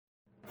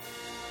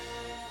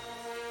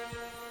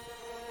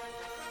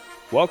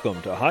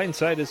Welcome to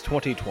Hindsight is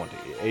 2020,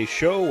 a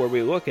show where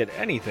we look at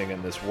anything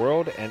in this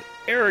world and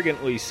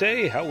arrogantly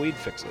say how we'd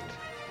fix it.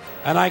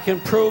 And I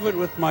can prove it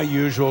with my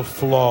usual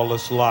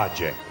flawless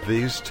logic.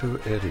 These two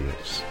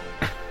idiots.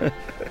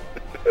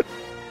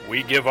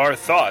 We give our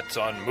thoughts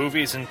on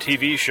movies and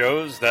TV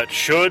shows that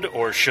should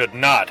or should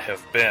not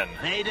have been.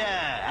 Hey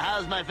there,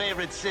 how's my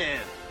favorite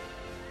Sith?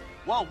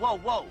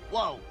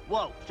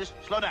 Whoa. Just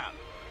slow down.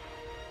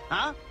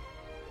 Huh?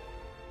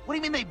 What do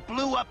you mean they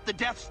blew up the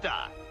Death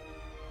Star?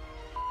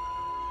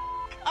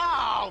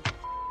 Oh!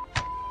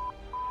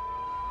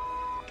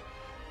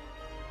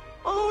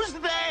 Who's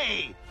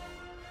they?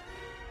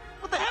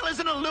 What the hell is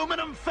an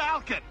aluminum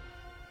falcon?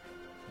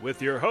 With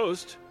your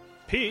host,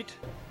 Pete.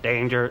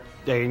 Danger.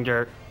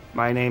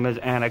 My name is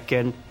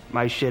Anakin.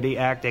 My shitty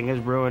acting is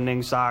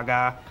ruining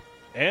Saga.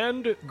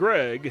 And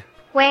Greg.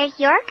 Where's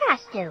your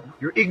costume?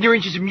 Your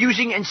ignorance is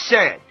amusing and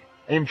sad.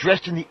 I am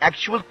dressed in the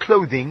actual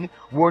clothing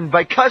worn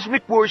by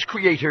Cosmic Wars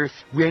creator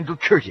Randall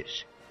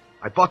Curtis.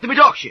 I bought them at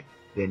auction,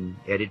 then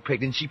added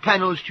pregnancy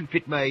panels to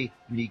fit my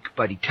unique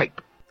body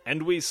type.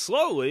 And we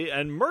slowly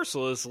and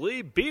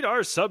mercilessly beat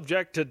our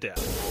subject to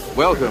death.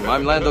 Welcome,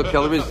 I'm Lando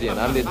Calrissian.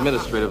 I'm the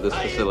administrator of this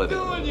facility.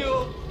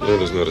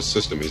 Lando's not a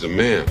system, he's a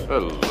man.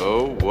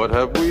 Hello, what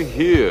have we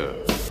here?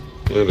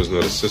 Lando's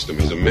not a system,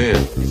 he's a man.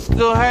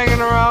 Still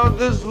hanging around with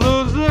this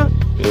loser?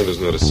 Lando's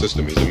not a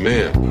system, he's a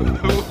man.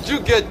 Would you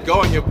get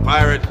going, you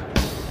pirate?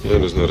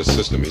 Lando's not a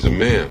system, he's a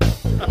man.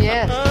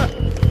 Yes.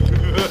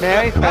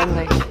 Very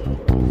friendly.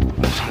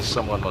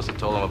 Someone must have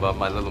told him about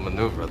my little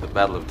maneuver at the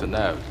Battle of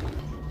Tanav.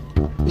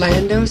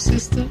 Lando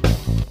sister?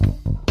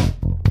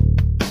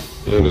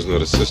 Lando's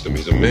not a system,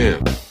 he's a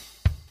man.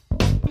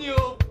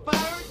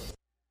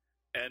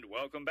 And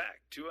welcome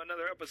back to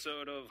another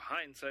episode of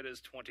Hindsight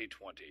is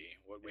 2020.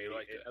 What we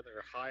like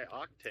another high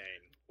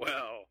octane.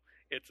 Well,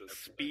 it's a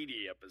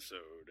speedy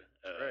episode.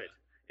 Right.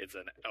 It's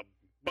a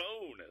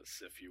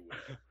bonus, if you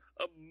will.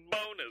 A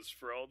bonus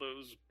for all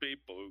those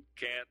people who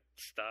can't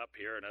stop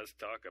hearing us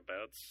talk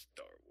about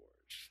Star Wars.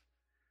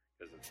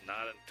 Because it's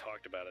not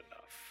talked about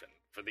enough. And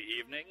for the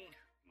evening,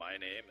 my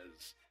name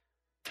is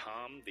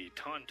Tom, the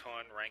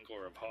Tauntaun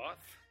Wrangler of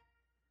Hoth.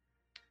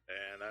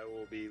 And I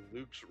will be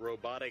Luke's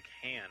robotic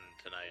hand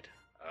tonight.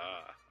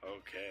 Ah,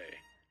 okay.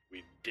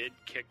 We did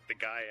kick the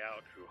guy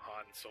out who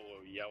Han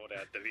Solo yelled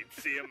at that he'd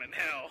see him in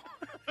hell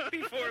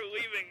before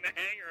leaving the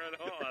hangar at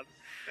Hoth.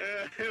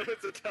 It was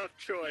a tough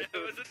choice.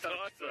 It was a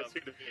toss-up.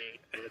 It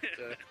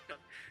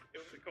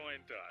was a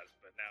coin toss,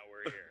 but now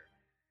we're here.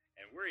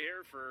 And we're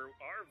here for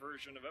our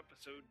version of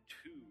episode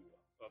 2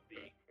 of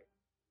the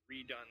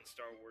redone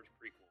Star Wars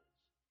prequels.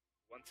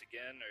 Once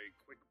again, a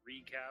quick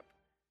recap.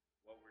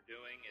 What we're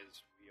doing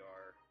is we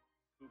are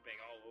pooping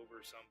all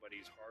over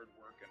somebody's hard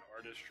work and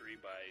artistry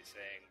by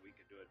saying we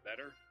could do it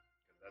better,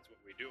 because that's what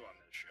we do on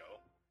this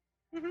show.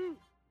 Woohoo!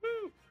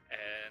 Woo!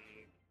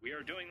 And we are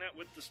doing that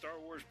with the Star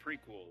Wars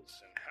prequels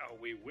and how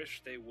we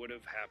wish they would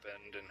have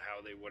happened and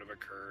how they would have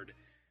occurred.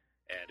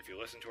 And if you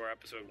listen to our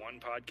episode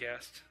 1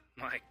 podcast,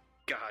 my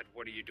God,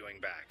 what are you doing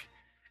back?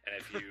 And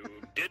if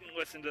you didn't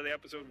listen to the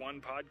episode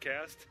 1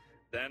 podcast,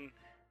 then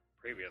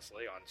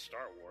previously on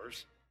Star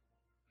Wars,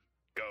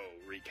 go,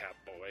 recap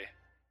boy.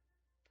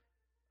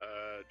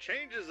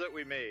 Changes that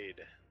we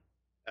made.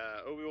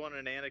 Obi-Wan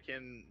and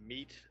Anakin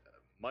meet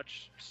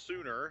much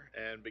sooner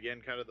and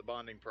begin kind of the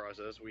bonding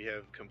process. We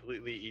have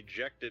completely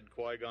ejected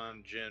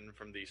Qui-Gon Jinn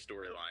from the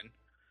storyline.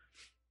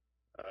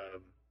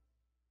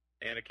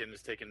 Anakin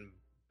is taken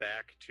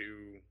back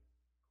to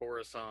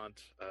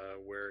Coruscant,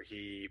 where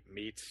he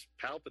meets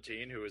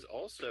Palpatine, who is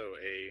also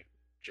a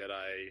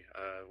Jedi.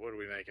 What do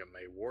we make him?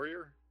 A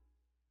warrior?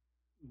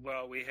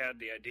 Well, we had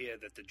the idea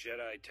that the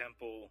Jedi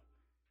Temple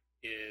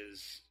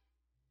is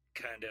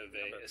kind of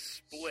a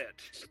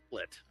split.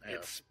 Yeah.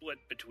 It's split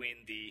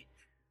between the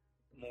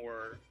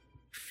more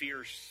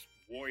fierce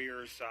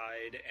warrior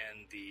side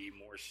and the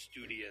more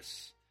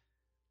studious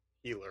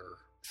healer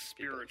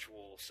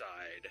spiritual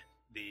side.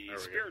 The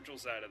spiritual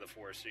side of the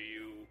Force. So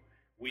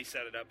we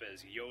set it up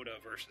as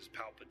Yoda versus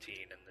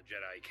Palpatine and the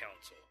Jedi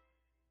Council,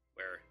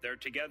 where they're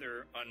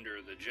together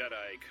under the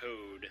Jedi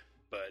Code,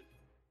 but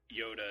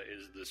Yoda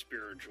is the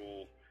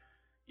spiritual,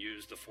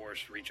 use the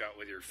Force, reach out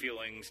with your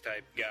feelings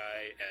type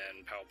guy,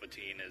 and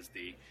Palpatine is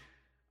the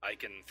I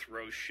can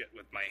throw shit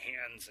with my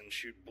hands and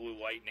shoot blue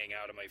lightning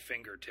out of my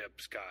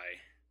fingertips guy.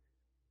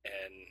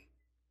 And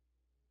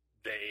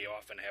they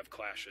often have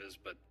clashes,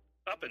 but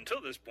up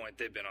until this point,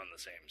 they've been on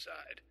the same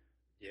side.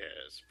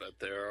 Yes, but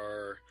there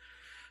are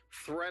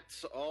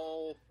threats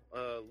all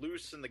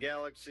loose in the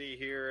galaxy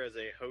here as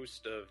a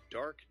host of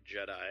dark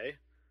Jedi,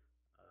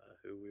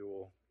 who we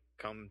will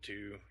come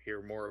to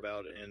hear more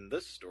about in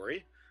this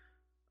story,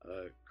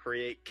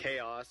 create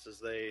chaos as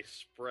they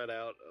spread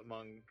out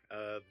among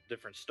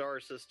different star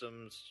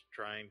systems,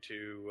 trying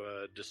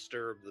to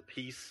disturb the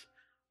peace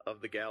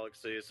of the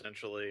galaxy,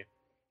 essentially,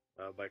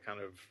 by kind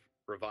of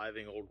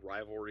reviving old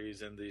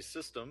rivalries in these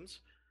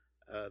systems.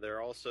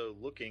 They're also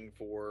looking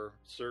for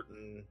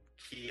certain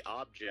key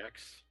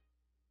objects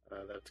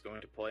that's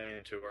going to play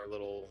into our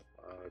little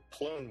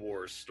Clone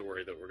Wars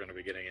story that we're going to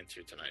be getting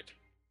into tonight.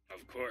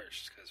 Of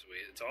course, because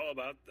it's all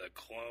about the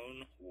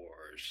Clone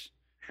Wars.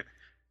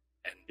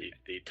 And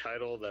the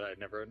title that I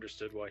never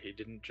understood why he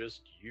didn't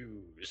just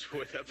use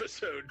with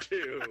episode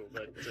 2.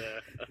 But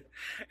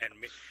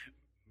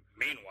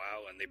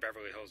meanwhile, in the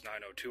Beverly Hills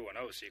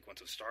 90210 sequence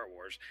of Star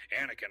Wars,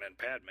 Anakin and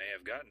Padme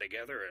have gotten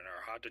together and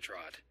are hot to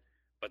trot.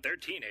 But they're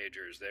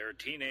teenagers. They're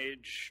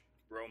teenage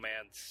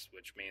romance,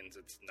 which means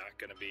it's not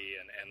going to be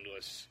an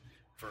endless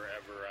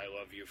forever, I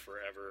love you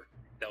forever.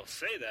 They'll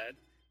say that,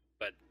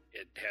 but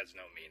it has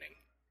no meaning.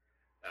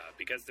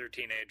 Because they're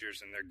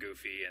teenagers and they're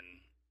goofy,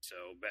 and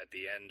so at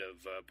the end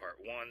of part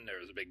 1,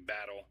 there was a big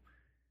battle.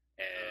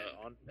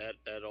 And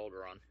at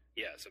Alderaan.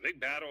 Yeah, so big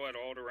battle at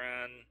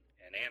Alderaan,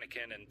 and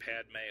Anakin and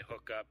Padme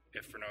hook up,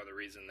 if for no other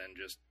reason than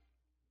just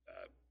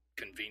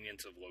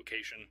convenience of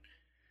location.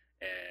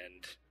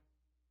 And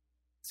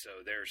so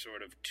they're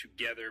sort of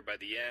together by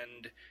the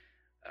end.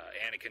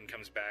 Anakin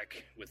comes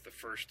back with the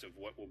first of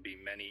what will be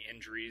many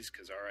injuries,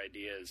 because our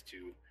idea is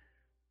to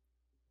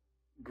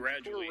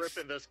gradually... We're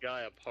ripping this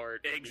guy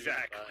apart.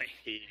 Exactly.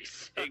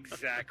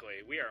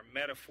 Exactly. We are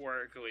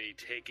metaphorically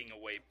taking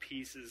away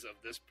pieces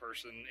of this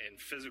person in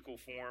physical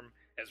form,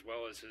 as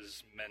well as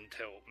his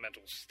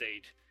mental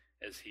state,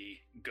 as he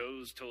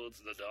goes towards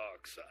the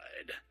dark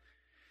side.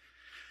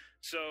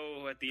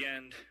 So, at the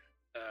end,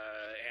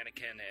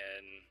 Anakin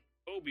and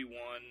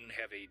Obi-Wan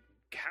have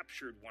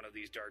captured one of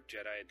these Dark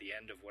Jedi at the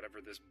end of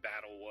whatever this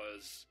battle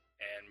was,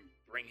 and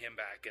bring him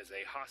back as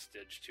a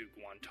hostage to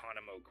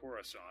Guantanamo,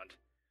 Coruscant,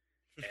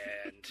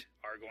 and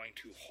are going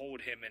to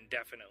hold him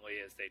indefinitely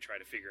as they try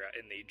to figure out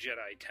in the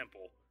Jedi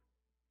Temple,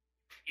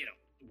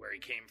 where he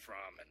came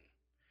from, and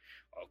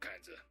all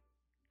kinds of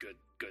good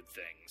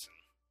things and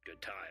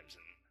good times,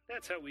 and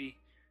that's how we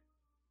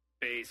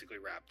basically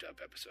wrapped up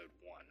episode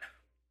 1.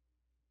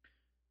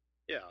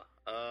 Yeah.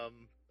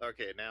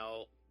 Okay,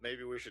 now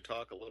maybe we should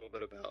talk a little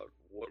bit about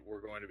what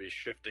we're going to be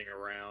shifting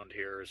around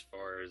here as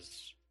far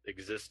as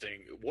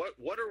existing.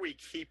 What are we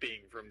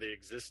keeping from the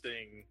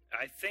existing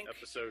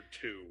episode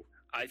 2?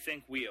 I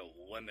think we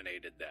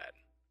eliminated that.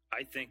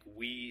 I think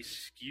we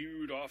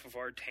skewed off of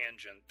our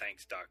tangent,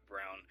 thanks Doc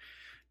Brown,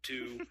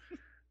 to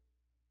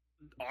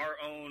our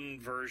own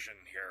version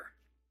here.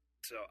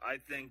 So I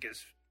think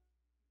as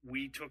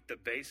we took the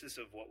basis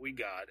of what we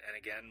got, and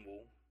again,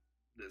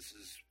 this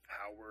is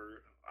how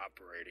we're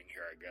operating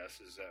here, I guess,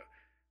 is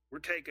we're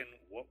taking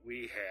what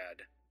we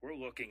had, we're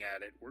looking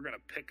at it, we're going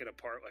to pick it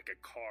apart like a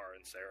car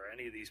and say, are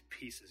any of these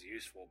pieces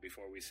useful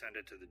before we send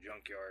it to the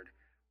junkyard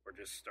or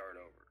just start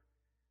over?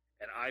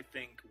 And I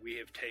think we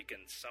have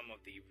taken some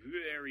of the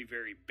very,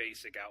 very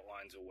basic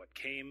outlines of what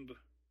came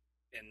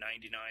in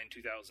 99,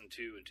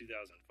 2002, and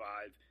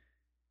 2005,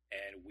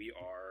 and we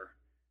are,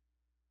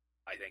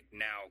 I think,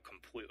 now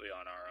completely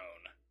on our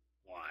own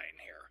line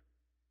here.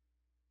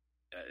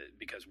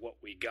 Because what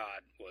we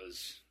got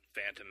was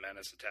Phantom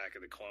Menace, Attack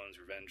of the Clones,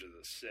 Revenge of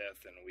the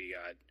Sith, and we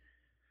got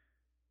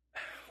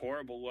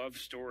horrible love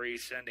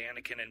story, send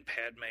Anakin and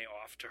Padme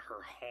off to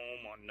her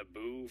home on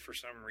Naboo for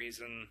some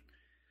reason,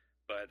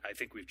 but I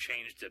think we've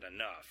changed it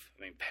enough.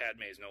 I mean,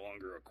 Padme is no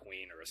longer a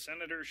queen or a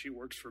senator, she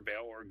works for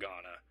Bail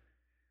Organa.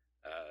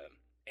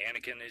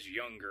 Anakin is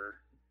younger,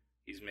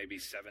 he's maybe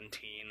 17,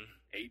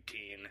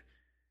 18,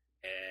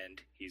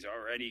 and he's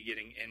already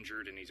getting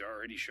injured, and he's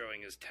already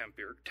showing his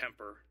temper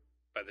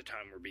by the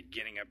time we're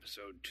beginning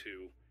episode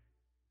 2,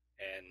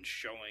 and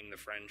showing the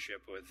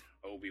friendship with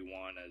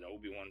Obi-Wan, and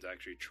Obi-Wan's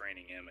actually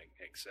training him,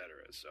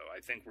 etc. So I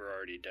think we're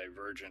already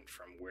divergent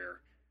from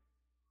where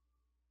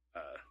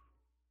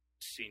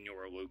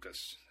Senior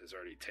Lucas has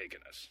already taken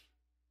us.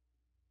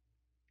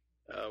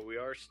 We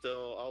are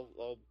still,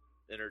 I'll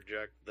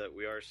interject that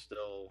we are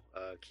still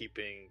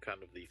keeping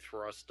kind of the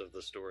thrust of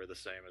the story the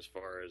same as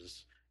far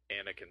as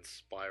Anakin's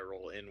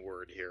spiral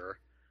inward here.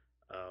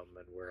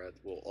 And where it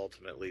will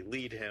ultimately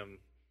lead him.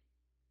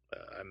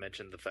 I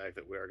mentioned the fact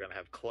that we are going to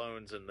have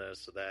clones in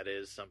this, so that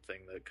is something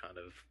that kind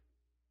of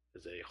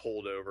is a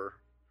holdover,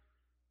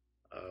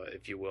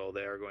 if you will.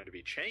 They are going to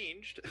be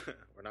changed.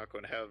 We're not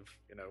going to have,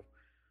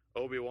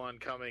 Obi-Wan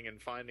coming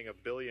and finding a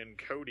billion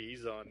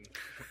Codys on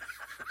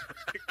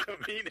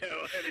Camino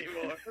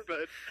anymore,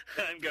 but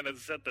I'm going to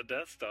set the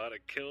Death Star to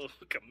kill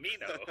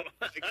Camino.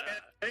 I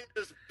can't pay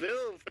this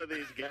bill for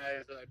these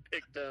guys that I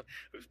picked up.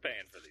 Who's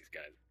paying for these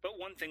guys? But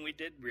one thing we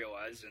did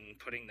realize in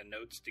putting the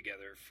notes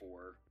together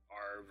for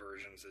our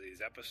versions of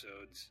these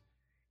episodes,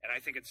 and I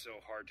think it's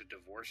so hard to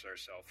divorce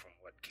ourselves from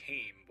what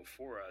came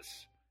before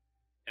us.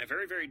 In a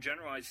very, very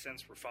generalized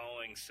sense, we're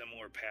following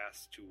similar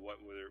paths to what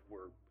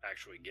were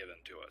actually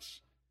given to us.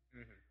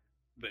 Mm-hmm.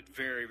 But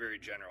very, very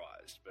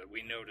generalized. But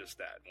we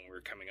noticed that when we were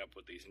coming up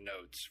with these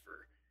notes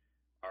for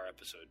our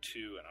episode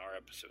 2 and our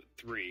episode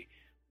 3,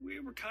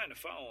 we were kind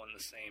of following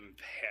the same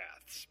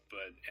paths,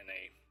 but in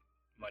a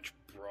much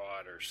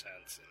broader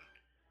sense, and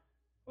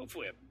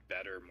hopefully a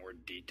better, more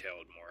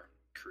detailed, more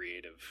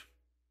creative,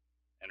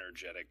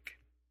 energetic,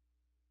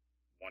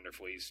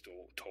 wonderfully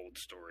told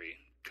story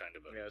kind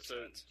of a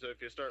sense. So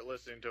if you start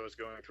listening to us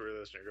going through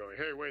this and you're going,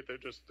 hey, wait, they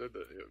just did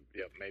the...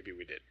 Yeah, maybe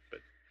we did,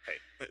 but hey,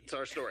 it's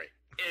our story.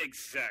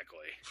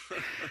 Exactly.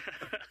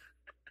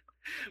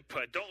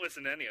 But don't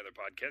listen to any other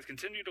podcast.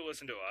 Continue to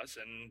listen to us,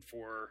 and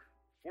for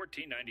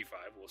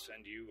 $14.95, we'll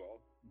send you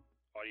all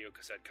audio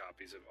cassette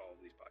copies of all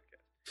of these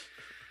podcasts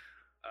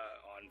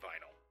on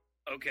vinyl.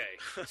 Okay,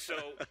 so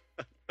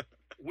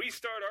we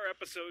start our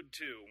episode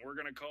 2. We're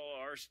going to call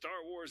our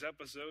Star Wars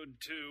episode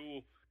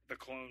 2 The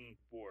Clone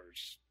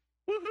Wars.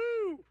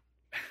 Woohoo!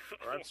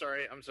 Or I'm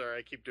sorry,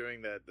 I keep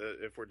doing that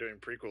if we're doing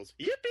prequels.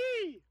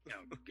 Yippee!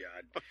 Oh,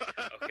 God.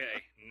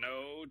 Okay,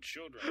 no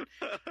children.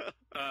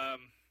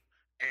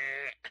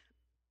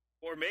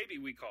 Or maybe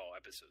we call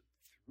episode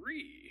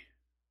 3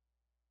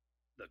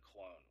 The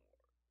Clone Wars.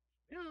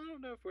 Yeah, I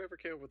don't know if we ever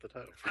came up with the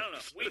title. I don't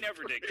know. We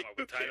never did come up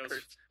with titles.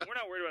 We're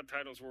not worried about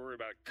titles. We're worried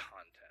about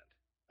content.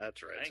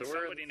 That's right. So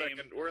we're in the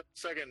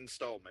second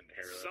installment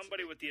here.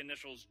 Somebody with the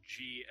initials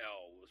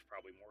GL was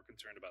probably more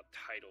concerned about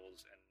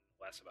titles and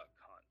less about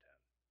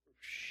content. We're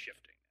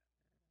shifting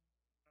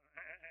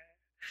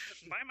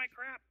that. Buy my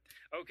crap.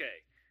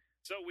 Okay.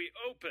 So we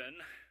open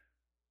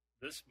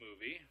this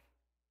movie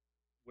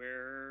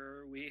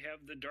where we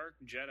have the Dark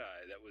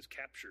Jedi that was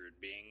captured,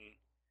 being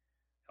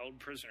held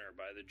prisoner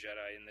by the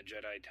Jedi in the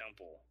Jedi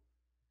Temple.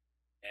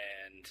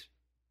 And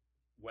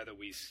whether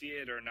we see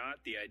it or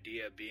not, the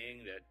idea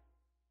being that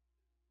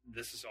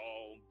this is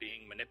all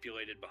being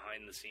manipulated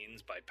behind the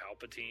scenes by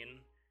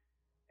Palpatine,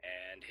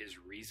 and his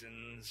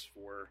reasons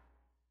for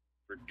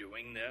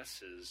doing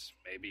this is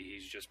maybe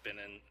he's just been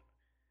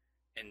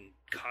in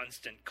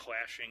constant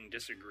clashing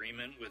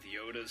disagreement with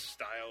Yoda's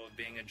style of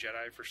being a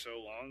Jedi for so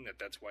long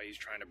that's why he's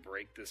trying to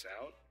break this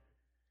out.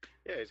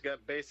 Yeah, he's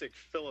got basic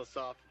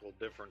philosophical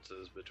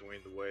differences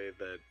between the way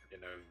that,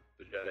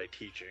 the Jedi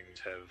teachings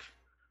have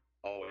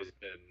always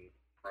been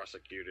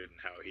prosecuted and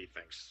how he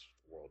thinks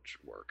the world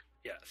should work.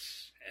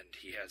 Yes, and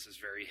he has this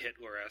very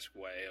Hitler-esque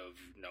way of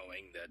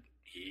knowing that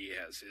he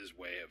has his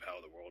way of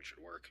how the world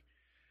should work.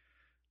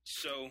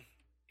 So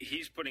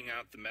he's putting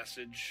out the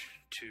message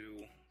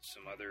to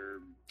some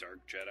other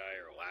Dark Jedi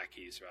or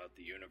lackeys throughout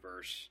the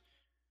universe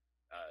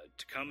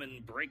to come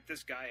and break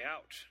this guy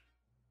out,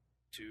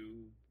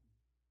 to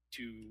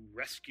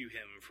rescue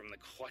him from the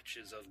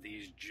clutches of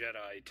these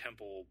Jedi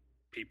Temple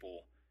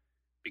people,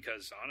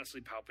 because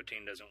honestly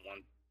Palpatine doesn't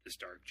want this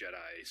Dark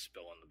Jedi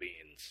spilling the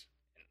beans,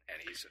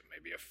 and he's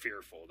maybe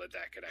fearful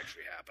that could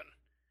actually happen.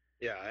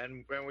 Yeah,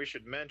 and we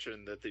should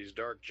mention that these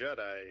Dark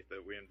Jedi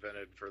that we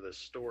invented for this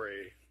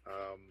story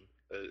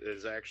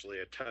is actually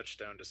a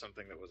touchdown to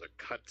something that was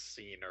a cut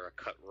scene or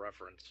a cut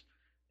reference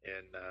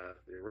in the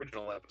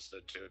original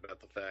episode 2 about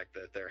the fact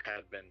that there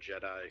had been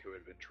Jedi who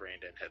had been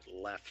trained and had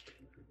left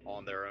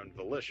on their own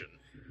volition.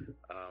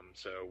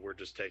 So we're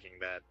just taking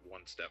that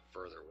one step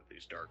further with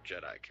these Dark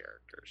Jedi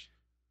characters.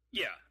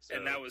 Yeah, so,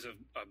 and that was a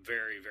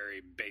very,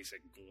 very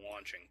basic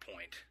launching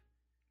point.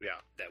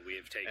 Yeah, that we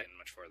have taken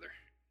much further.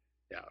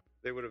 Yeah,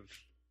 they would have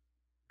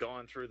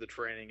gone through the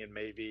training, and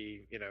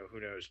maybe,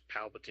 who knows,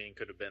 Palpatine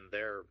could have been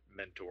their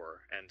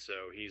mentor, and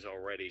so he's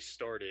already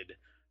started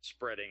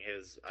spreading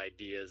his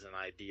ideas and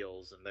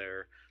ideals, and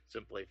they're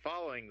simply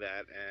following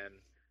that. And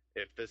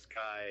if this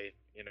guy,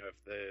 if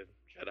the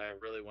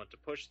Jedi really want to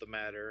push the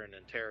matter and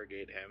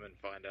interrogate him and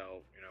find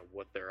out,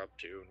 what they're up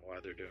to and why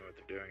they're doing what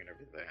they're doing and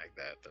everything like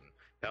that, then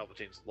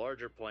Palpatine's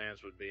larger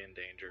plans would be in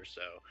danger.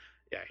 So,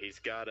 yeah, he's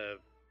got to,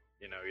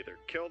 either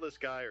kill this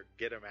guy or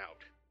get him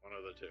out. One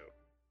of the two.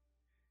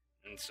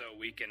 And so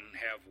we can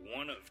have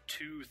one of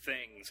two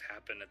things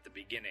happen at the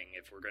beginning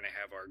if we're going to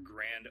have our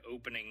grand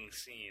opening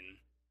scene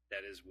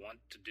that is wont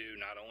to do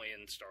not only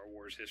in Star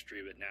Wars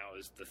history, but now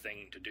is the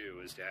thing to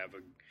do, is to have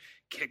a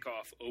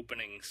kick-off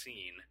opening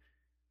scene,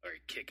 or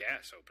a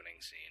kick-ass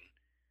opening scene,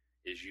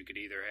 is you could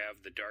either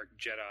have the Dark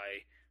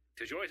Jedi,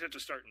 because you always have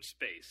to start in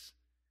space,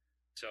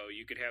 so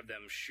you could have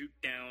them shoot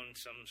down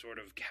some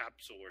sort of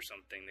capsule or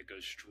something that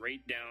goes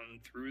straight down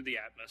through the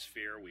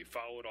atmosphere. We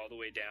follow it all the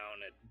way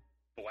down. It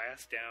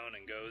blasts down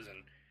and goes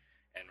and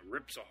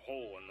rips a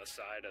hole in the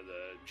side of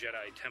the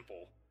Jedi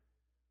Temple,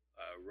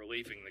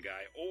 relieving the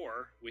guy.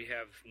 Or we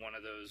have one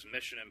of those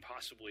Mission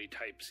Impossible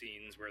type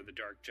scenes where the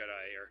Dark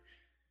Jedi are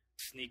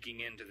sneaking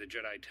into the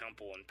Jedi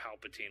Temple, and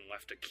Palpatine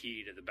left a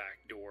key to the back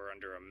door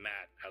under a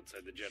mat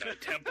outside the Jedi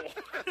Temple.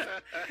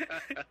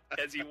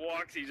 As he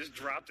walks, he just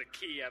drops a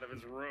key out of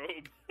his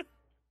robe.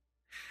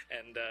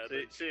 And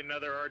see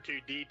another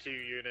R2-D2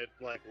 unit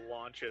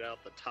launch it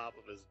out the top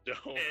of his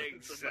dome.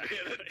 Exactly.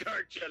 And the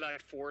Dark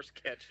Jedi Force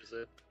catches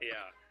it.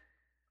 Yeah.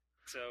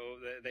 So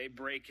they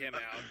break him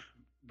out,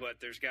 but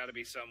there's got to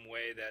be some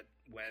way that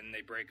when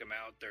they break him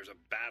out, there's a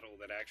battle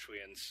that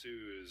actually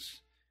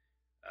ensues.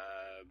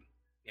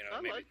 I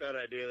like that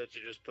idea that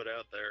you just put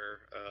out there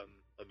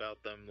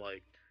about them,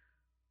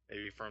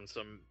 maybe from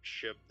some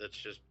ship that's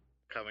just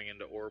coming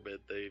into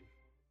orbit, they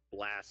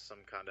blast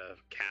some kind of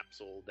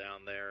capsule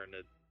down there, and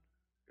it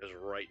goes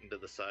right into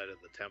the side of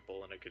the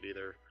temple, and it could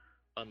either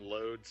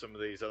unload some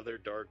of these other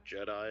Dark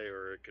Jedi,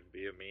 or it could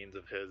be a means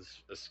of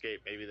his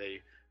escape. Maybe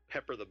they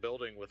pepper the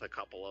building with a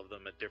couple of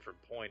them at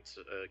different points,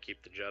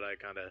 keep the Jedi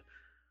kind of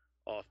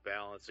off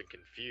balance and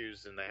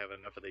confused, and they have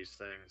enough of these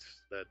things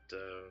that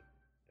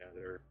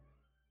they're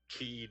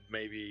keyed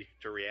maybe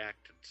to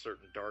react to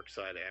certain dark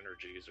side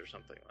energies or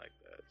something like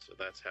that. So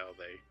that's how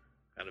they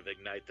kind of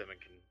ignite them and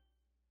can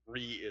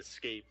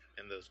re-escape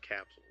in those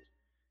capsules.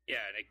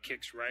 Yeah, and it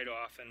kicks right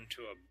off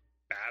into a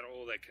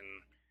battle that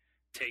can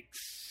take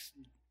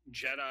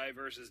Jedi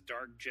versus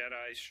Dark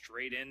Jedi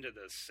straight into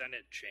the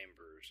Senate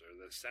chambers or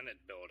the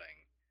Senate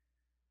building.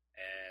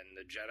 And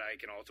the Jedi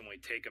can ultimately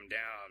take them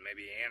down.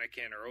 Maybe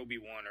Anakin or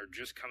Obi-Wan are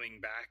just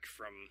coming back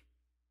from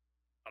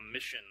a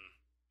mission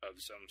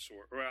of some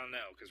sort. Well,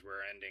 no, because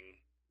we're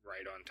ending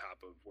right on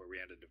top of where we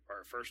ended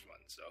our first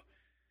one. So,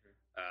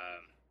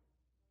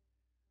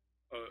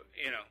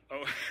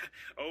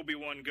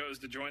 Obi-Wan goes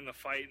to join the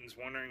fight and is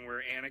wondering where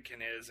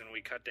Anakin is, and we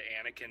cut to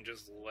Anakin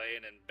just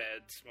laying in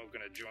bed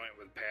smoking a joint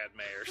with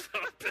Padme or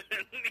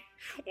something,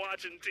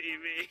 watching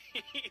TV.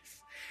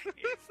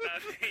 He's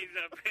not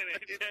paying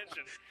any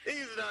attention.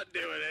 He's not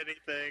doing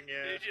anything.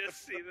 Yeah. You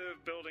just see the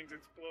buildings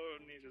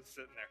explode, and he's just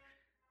sitting there.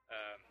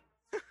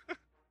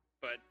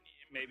 But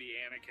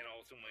maybe Anakin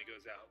ultimately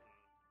goes out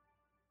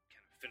and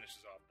kind of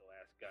finishes off the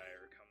last guy,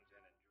 or comes in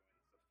and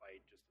joins the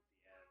fight just at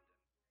the end.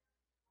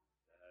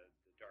 And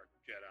the Dark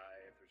Jedi,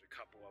 if there's a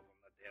couple of them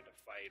that they had to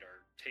fight,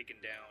 are taken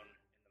down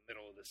in the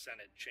middle of the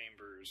Senate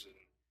chambers. And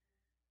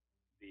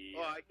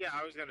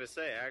I was going to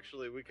say,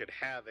 actually, we could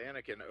have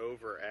Anakin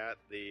over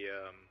at the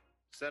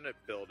Senate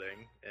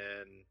building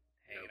and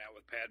hanging out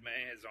with Padme,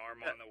 his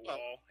arm on the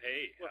wall.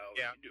 Hey, how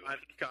you doing?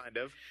 Kind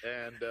of.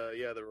 And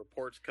the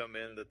reports come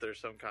in that there's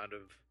some kind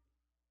of,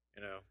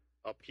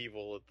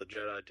 upheaval at the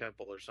Jedi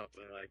Temple or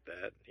something like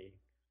that. He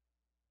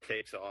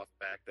takes off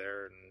back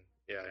there and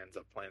ends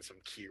up playing some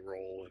key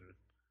role in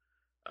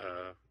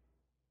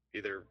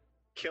either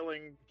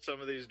killing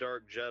some of these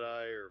Dark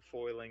Jedi or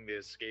foiling the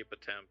escape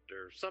attempt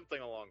or something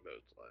along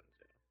those lines.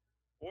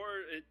 Yeah. Or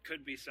it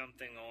could be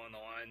something along the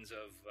lines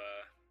of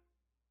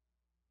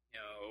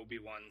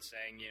Obi-Wan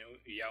saying,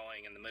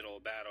 yelling in the middle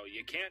of battle,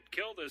 "You can't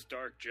kill this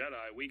Dark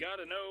Jedi. We got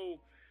to know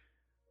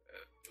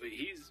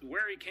he's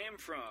where he came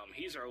from.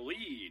 He's our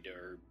lead,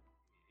 or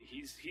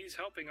he's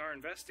helping our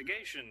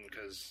investigation,"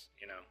 because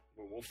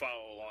we'll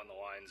follow along the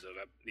lines of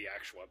the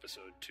actual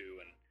episode 2,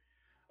 and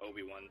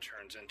Obi-Wan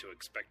turns into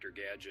Inspector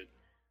Gadget,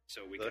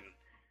 so we can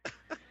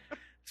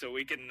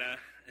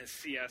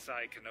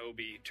CSI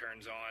Kenobi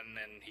turns on,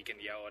 and he can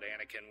yell at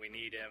Anakin, "We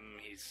need him.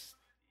 He's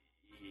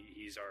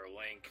our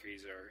link.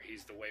 He's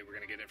the way we're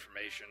going to get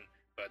information."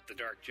 But the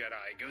Dark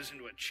Jedi goes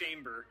into a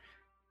chamber,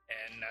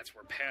 and that's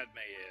where Padme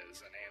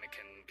is, and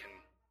Anakin can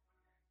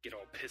get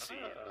all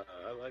pissy.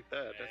 I like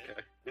that.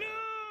 Okay.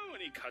 No,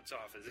 and he cuts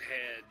off his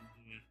head.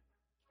 And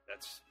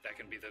that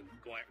can be the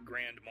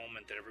grand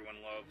moment that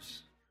everyone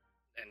loves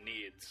and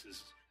needs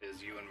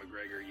is Ewan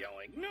McGregor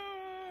yelling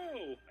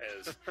 "No!"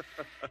 as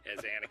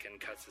Anakin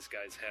cuts this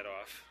guy's head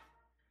off,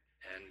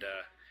 and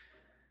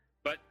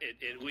but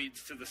it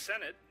leads to the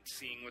Senate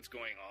seeing what's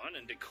going on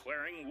and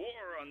declaring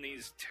war on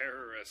these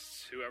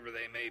terrorists, whoever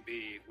they may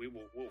be.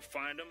 We'll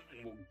find them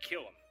and we'll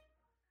kill them.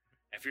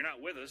 If you're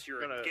not with us,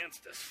 you're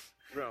against us.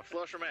 We're gonna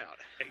flush them out.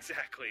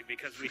 Exactly,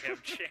 because we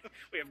have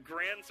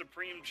Grand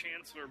Supreme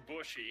Chancellor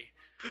Bushy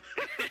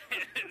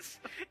is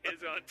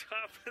on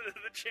top of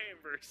the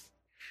chambers.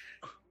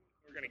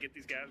 We're gonna get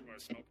these guys. We're gonna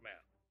smoke them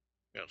out.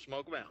 We're gonna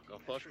smoke them out.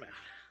 Gonna flush them out.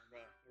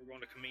 We're going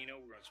to Camino.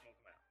 We're gonna smoke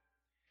them out.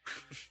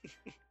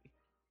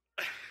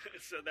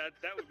 So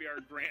that would be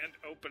our grand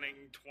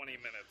opening 20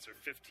 minutes or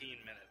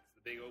 15 minutes,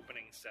 the big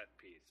opening set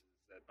piece.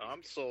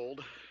 I'm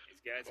sold.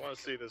 These guys I want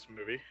to see this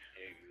movie.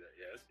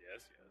 Yes.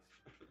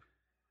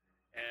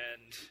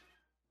 And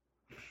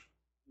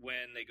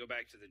when they go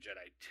back to the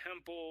Jedi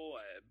Temple,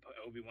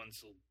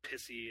 Obi-Wan's a little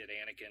pissy at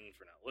Anakin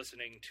for not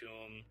listening to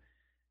him.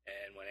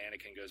 And when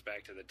Anakin goes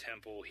back to the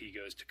temple, he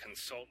goes to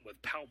consult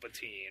with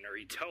Palpatine, or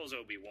he tells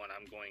Obi-Wan,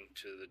 I'm going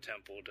to the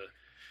temple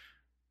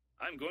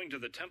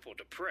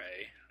to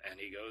pray, and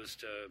he goes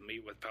to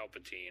meet with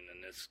Palpatine,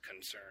 and this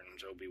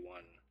concerns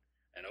Obi-Wan.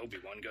 And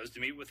Obi-Wan goes to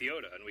meet with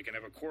Yoda, and we can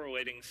have a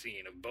correlating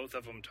scene of both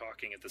of them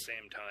talking at the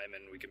same time,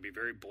 and we can be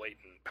very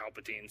blatant.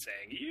 Palpatine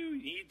saying, "You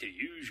need to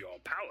use your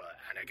power,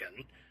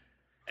 Anakin."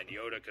 And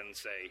Yoda can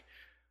say,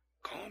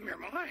 "Calm your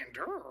mind."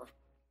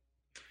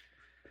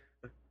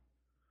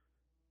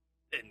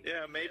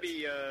 And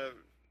maybe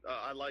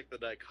I like the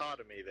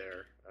dichotomy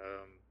there,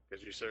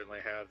 because you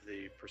certainly have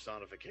the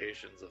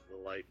personifications of the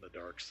light and the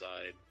dark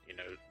side,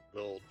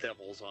 little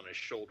devils on his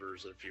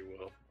shoulders, if you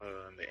will,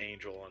 and the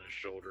angel on his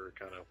shoulder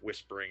kind of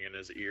whispering in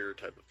his ear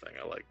type of thing.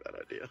 I like that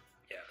idea.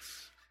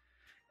 Yes.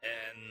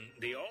 And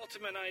the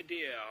ultimate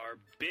idea, our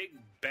big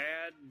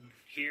bad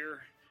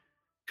here,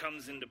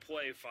 comes into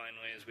play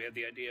finally, as we have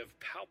the idea of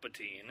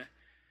Palpatine,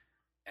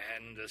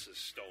 and this is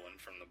stolen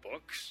from the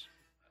books.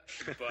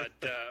 But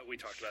we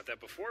talked about that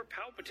before.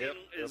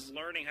 Palpatine is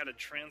learning how to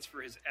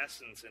transfer his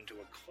essence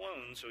into a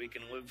clone so he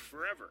can live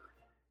forever.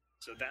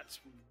 So that's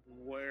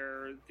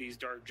where these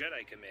Dark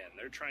Jedi come in.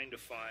 They're trying to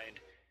find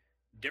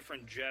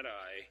different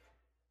Jedi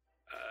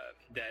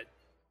that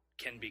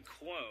can be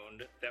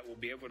cloned that will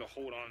be able to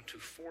hold on to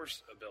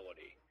Force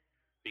ability.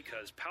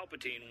 Because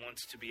Palpatine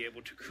wants to be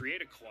able to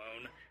create a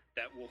clone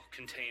that will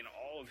contain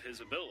all of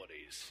his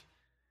abilities.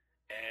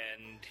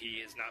 And he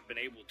has not been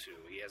able to.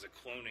 He has a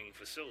cloning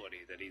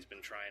facility that he's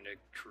been trying to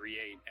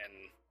create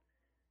and...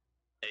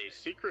 A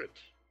secret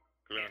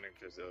cloning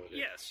facility.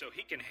 Yes, so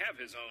he can have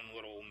his own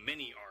little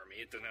mini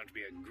army. It doesn't have to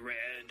be a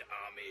grand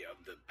army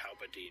of the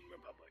Palpatine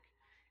Republic.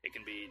 It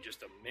can be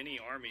just a mini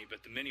army,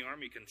 but the mini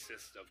army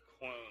consists of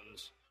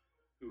clones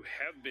who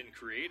have been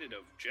created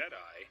of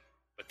Jedi,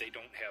 but they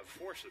don't have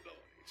Force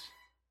abilities.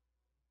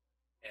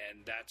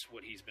 And that's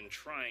what he's been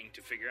trying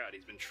to figure out.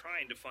 He's been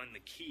trying to find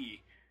the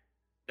key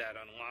that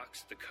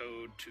unlocks the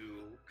code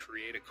to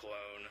create a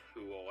clone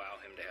who will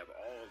allow him to have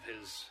all of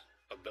his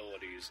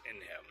abilities in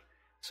him.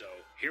 So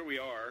here we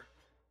are,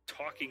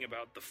 talking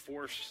about the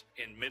Force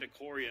in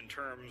midichlorian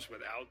terms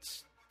without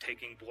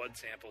taking blood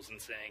samples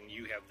and saying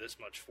you have this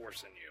much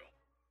Force in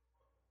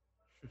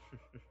you.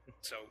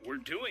 So we're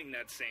doing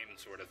that same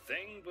sort of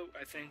thing, but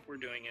I think we're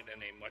doing it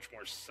in a much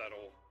more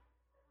subtle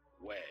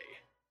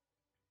way,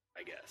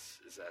 I guess.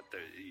 Is that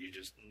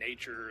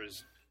nature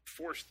is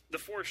Force, the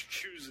Force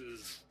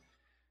chooses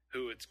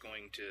who it's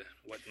going to,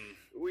 what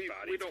We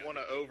body don't want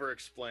to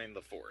over-explain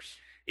the Force.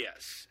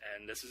 Yes,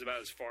 and this is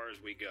about as far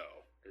as we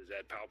go, is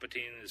that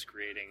Palpatine is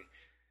creating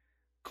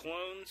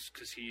clones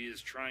because he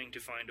is trying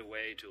to find a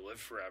way to live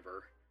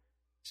forever.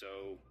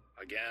 So,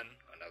 again,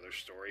 another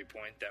story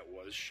point that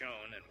was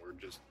shown, and we're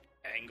just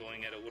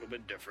angling it a little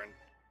bit different.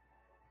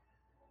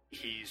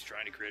 He's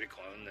trying to create a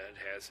clone that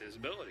has his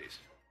abilities.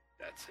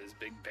 That's his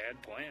big bad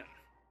plan.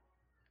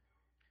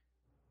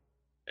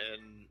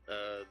 And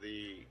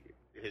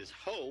his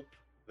hope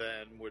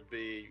then would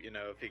be,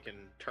 if he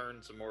can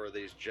turn some more of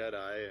these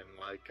Jedi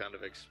and kind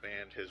of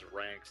expand his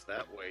ranks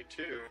that way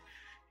too,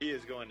 he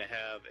is going to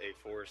have a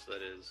force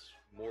that is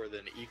more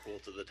than equal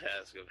to the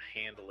task of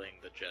handling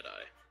the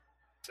Jedi.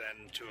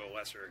 And to a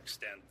lesser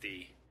extent,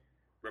 the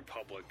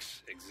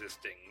Republic's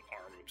existing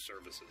armed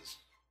services.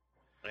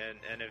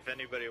 And if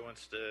anybody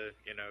wants to,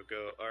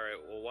 go, all right,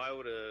 well, why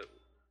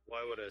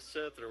would a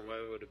Sith or why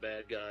would a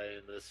bad guy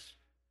in this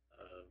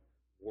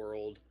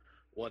world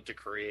want to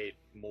create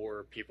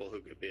more people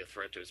who could be a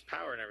threat to his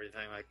power and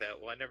everything like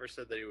that? Well, I never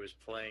said that he was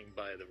playing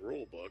by the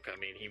rule book. I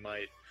mean, he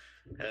might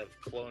have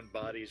cloned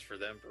bodies for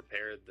them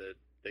prepared that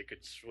they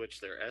could switch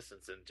their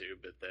essence into,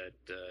 but that,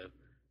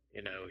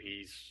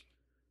 he's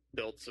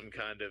built some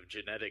kind of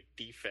genetic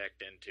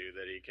defect into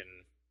that he can,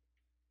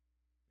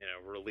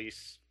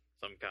 release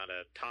some kind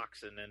of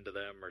toxin into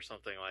them or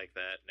something like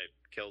that, and it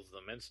kills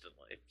them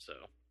instantly. So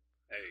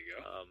there you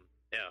go.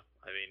 Yeah,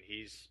 I mean,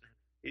 he's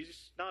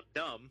not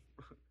dumb,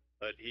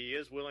 but he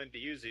is willing to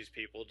use these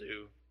people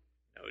to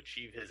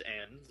achieve his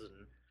ends,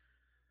 and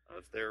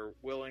if they're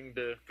willing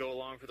to go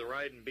along for the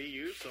ride and be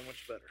used, so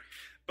much better.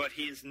 But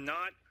he's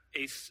not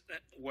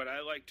what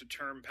I like to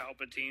term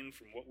Palpatine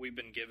from what we've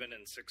been given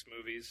in 6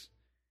 movies.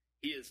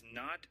 He is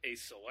not a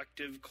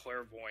selective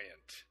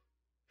clairvoyant.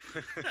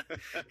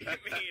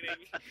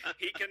 Meaning,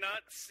 he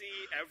cannot see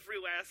every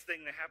last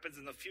thing that happens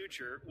in the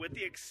future, with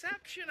the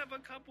exception of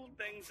a couple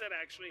things that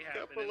actually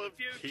happen in the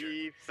future.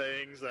 Key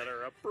things that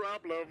are a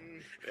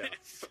problem. Yeah.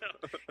 So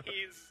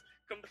he's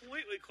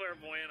completely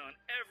clairvoyant on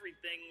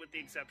everything, with the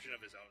exception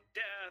of his own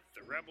death,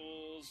 the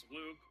rebels,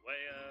 Luke,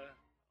 Leia,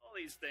 all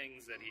these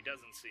things that he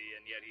doesn't see,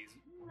 and yet he's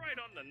right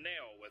on the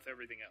nail with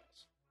everything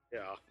else.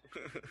 Yeah.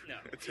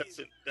 No, it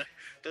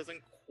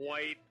doesn't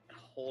quite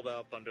hold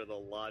up under the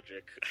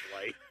logic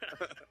light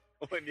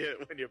when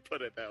you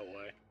put it that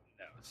way.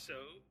 No. So,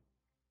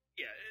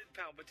 yeah,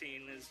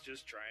 Palpatine is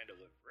just trying to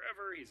live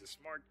forever. He's a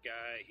smart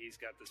guy. He's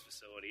got this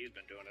facility. He's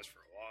been doing this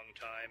for a long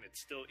time. It's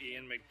still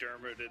Ian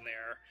McDiarmid in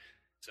there,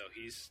 so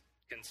he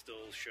can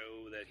still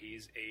show that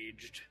he's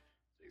aged.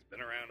 So he's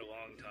been around a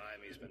long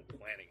time. He's been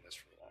planning this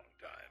for a long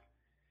time.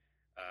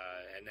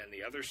 And then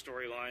the other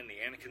storyline, the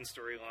Anakin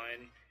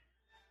storyline.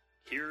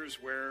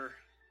 Here's where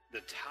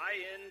the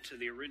tie-in to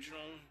the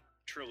original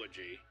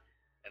trilogy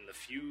and the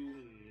few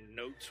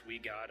notes we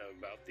got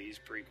about these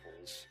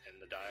prequels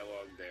and the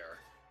dialogue there.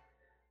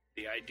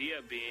 The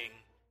idea being,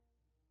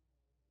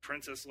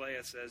 Princess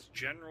Leia says,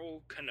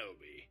 General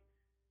Kenobi,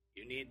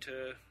 you need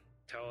to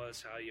tell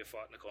us how you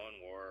fought in the Clone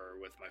War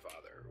with my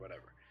father, or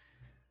whatever.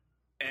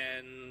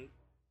 And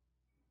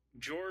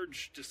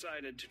George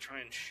decided to try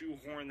and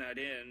shoehorn that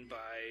in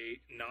by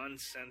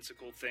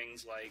nonsensical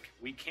things like,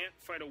 we can't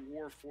fight a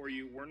war for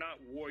you, we're not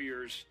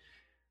warriors,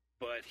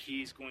 but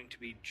he's going to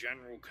be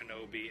General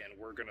Kenobi and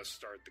we're going to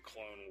start the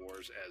Clone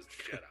Wars as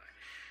the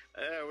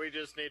Jedi. We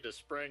just need to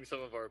spring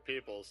some of our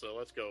people, so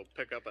let's go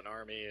pick up an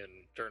army and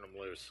turn them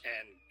loose.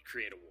 And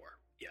create a war,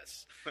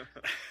 yes.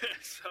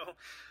 So,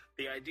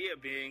 the idea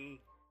being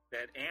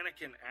that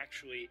Anakin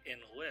actually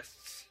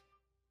enlists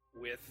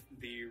with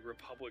the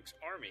Republic's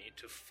army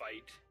to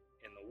fight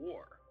in the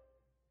war.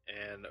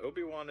 And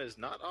Obi-Wan is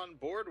not on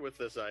board with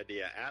this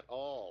idea at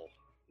all.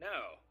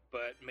 No,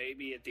 but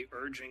maybe at the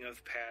urging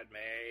of Padme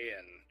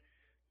and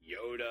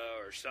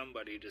Yoda or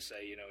somebody to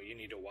say, you know, you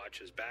need to watch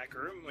his back,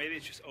 or maybe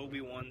it's just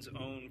Obi-Wan's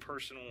own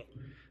personal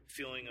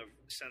feeling of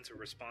sense of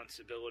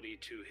responsibility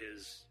to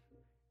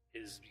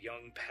his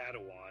young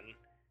Padawan,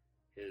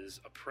 his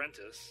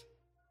apprentice,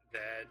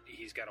 that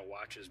he's got to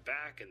watch his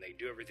back, and they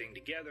do everything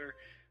together,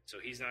 so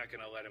he's not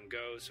going to let him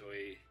go, so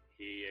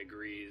he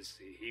agrees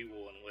he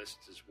will enlist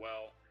as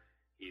well.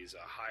 He's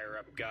a higher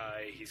up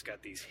guy. He's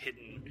got his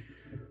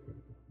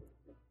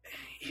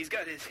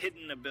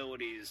hidden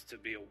abilities to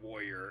be a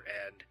warrior,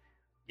 and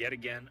yet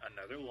again,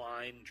 another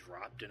line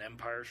dropped in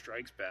Empire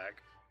Strikes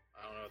Back.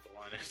 I don't know what the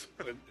line is.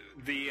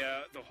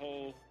 The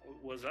whole,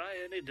 was I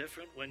any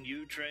different when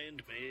you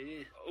trained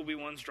me?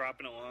 Obi-Wan's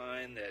dropping a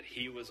line that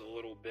he was a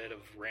little bit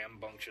of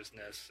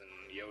rambunctiousness and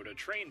Yoda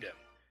trained him.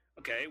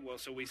 Okay, well,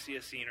 so we see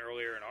a scene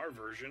earlier in our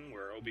version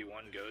where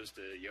Obi-Wan goes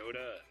to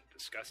Yoda and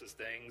discusses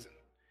things and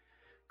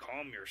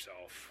calm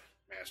yourself,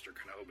 Master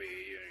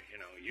Kenobi, you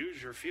know,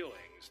 use your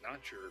feelings,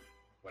 not your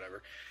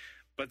whatever.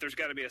 But there's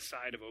got to be a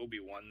side of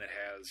Obi-Wan that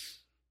has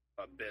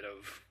a bit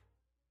of,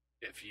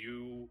 if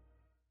you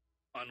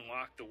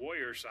unlock the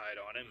warrior side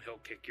on him, he'll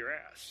kick your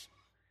ass.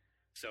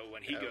 So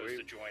when he goes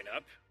to join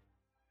up,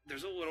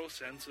 there's a little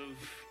sense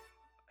of,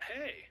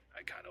 hey,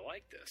 I kind of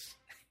like this.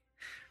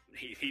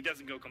 He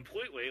doesn't go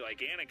completely like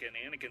Anakin.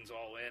 Anakin's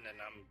all in,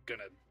 and I'm going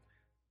to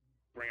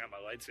bring out my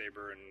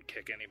lightsaber and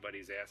kick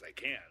anybody's ass I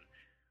can.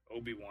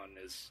 Obi-Wan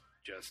is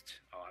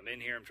just, I'm in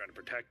here, I'm trying to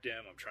protect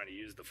him, I'm trying to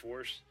use the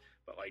Force.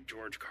 But like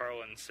George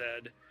Carlin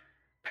said,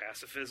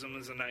 pacifism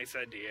is a nice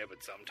idea,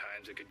 but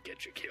sometimes it could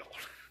get you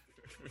killed.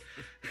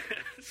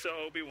 So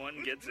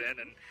Obi-Wan gets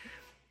in,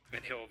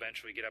 and he'll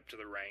eventually get up to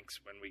the ranks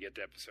when we get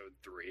to episode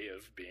 3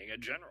 of being a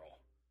general.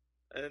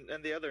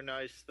 And the other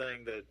nice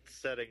thing that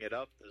setting it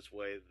up this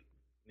way,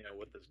 you know,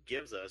 what this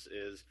gives us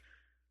is,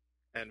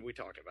 and we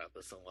talked about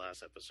this in the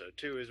last episode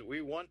too, is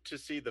we want to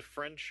see the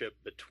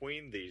friendship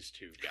between these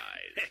two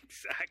guys.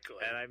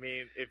 Exactly. And I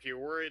mean, if you're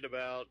worried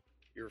about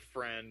your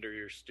friend or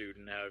your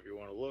student, however you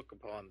want to look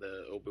upon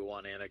the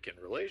Obi-Wan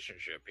Anakin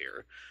relationship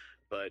here,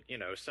 but, you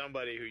know,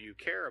 somebody who you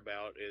care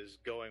about is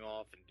going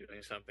off and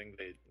doing something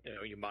that, you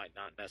know, you might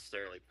not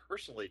necessarily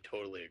personally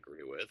totally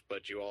agree with,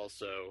 but you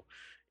also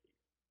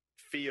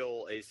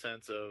feel a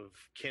sense of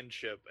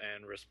kinship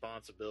and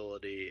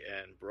responsibility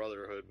and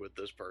brotherhood with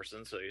this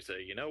person. So you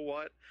say, you know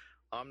what?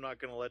 I'm not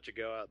going to let you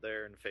go out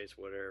there and face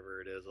whatever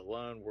it is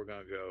alone. We're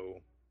going to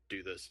go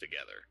do this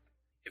together.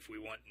 If we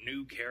want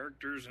new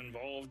characters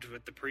involved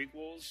with the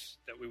prequels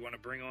that we want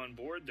to bring on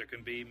board, there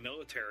can be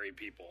military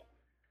people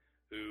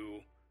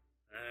who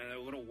are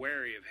a little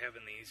wary of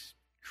having these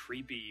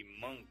creepy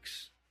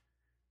monks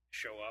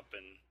show up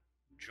and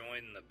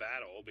join the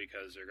battle,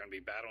 because they're going to be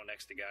battling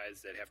next to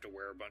guys that have to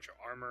wear a bunch of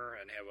armor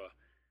and have a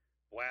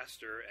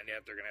blaster, and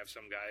yet they're going to have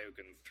some guy who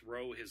can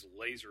throw his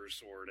laser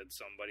sword at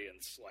somebody and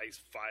slice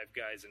 5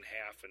 guys in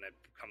half, and it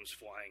comes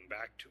flying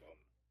back to them.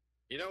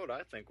 You know what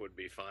I think would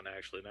be fun,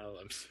 actually, now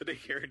that I'm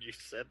sitting here and you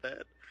said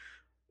that?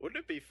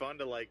 Wouldn't it be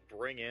fun to, like,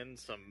 bring in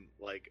some,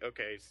 like,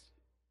 okay,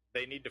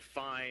 they need to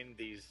find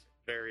these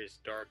various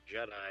dark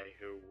Jedi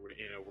who,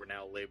 you know, we're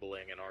now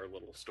labeling in our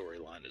little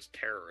storyline as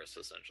terrorists,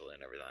 essentially,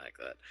 and everything like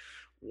that.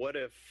 What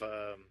if,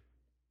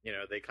 you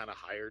know, they kind of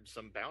hired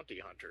some bounty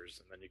hunters,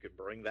 and then you could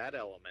bring that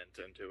element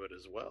into it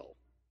as well?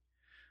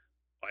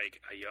 Like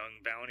a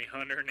young bounty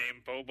hunter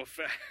named Boba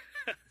Fett.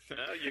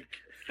 No, you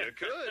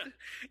could.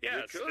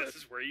 Yes, you could. This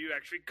is where you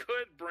actually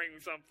could bring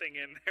something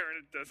in there,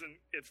 and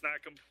it's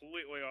not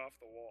completely off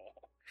the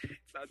wall.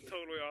 It's not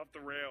totally off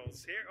the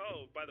rails. Here,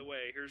 oh, by the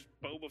way, here's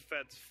Boba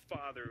Fett's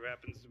father, who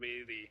happens to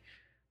be the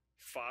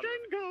father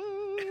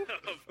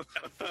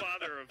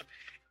of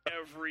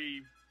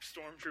every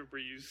stormtrooper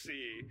you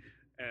see,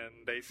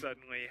 and they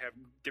suddenly have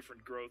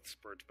different growth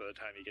spurts by the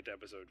time you get to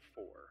episode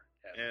 4.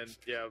 And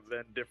yeah,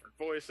 then different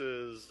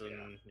voices,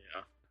 and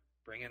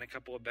bring in a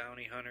couple of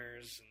bounty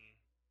hunters, and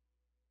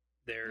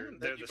they're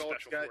the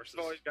special forces.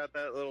 You've always got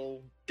that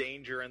little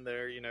danger in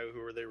there, you know,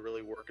 who are they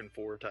really working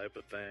for type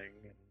of thing.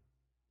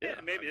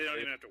 And, maybe they don't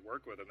even have to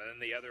work with them. And then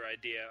the other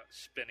idea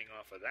spinning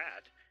off of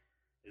that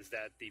is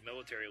that the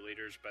military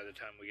leaders, by the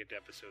time we get to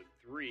episode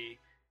 3,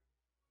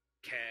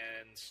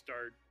 can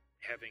start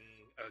having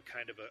a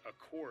kind of a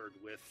accord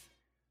with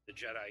the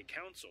Jedi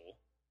Council,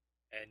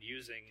 and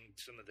using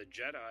some of the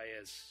Jedi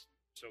as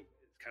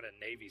kind of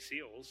Navy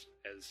SEALs,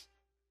 as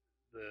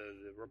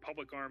the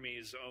Republic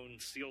Army's own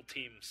SEAL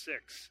Team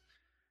 6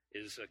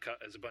 is a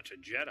bunch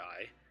of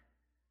Jedi,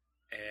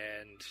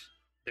 and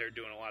they're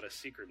doing a lot of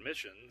secret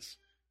missions.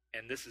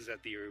 And this is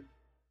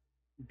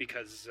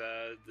because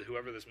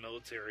whoever this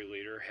military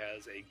leader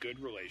has a good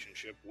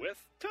relationship with,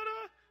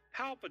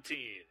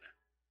 Palpatine.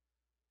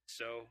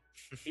 So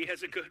he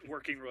has a good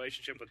working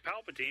relationship with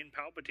Palpatine.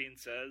 Palpatine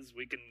says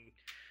we can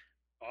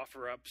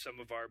offer up some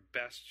of our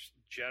best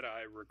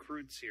Jedi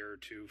recruits here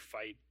to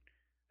fight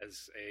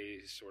as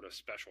a sort of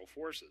special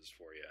forces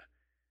for you.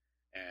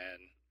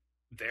 And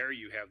there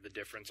you have the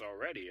difference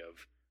already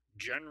of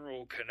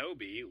General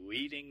Kenobi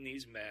leading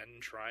these men,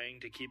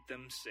 trying to keep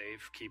them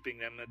safe, keeping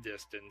them a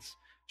distance,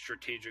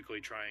 strategically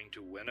trying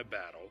to win a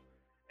battle.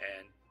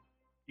 And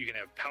you can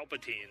have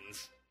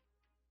Palpatine's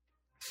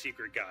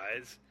secret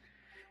guise,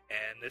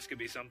 and this could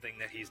be something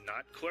that he's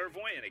not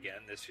clairvoyant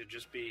again. This should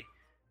just be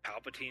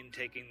Palpatine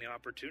taking the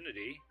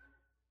opportunity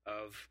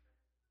of,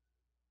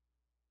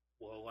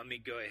 well, let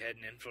me go ahead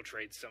and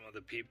infiltrate some of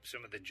the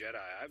Jedi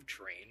I've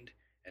trained,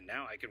 and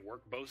now I can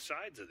work both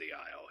sides of the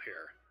aisle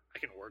here. I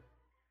can work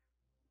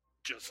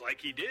just like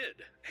he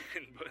did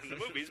in the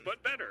movies,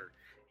 but better.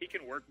 He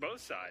can work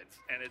both sides,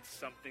 and it's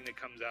something that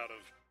comes out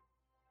of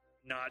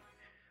not,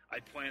 I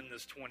planned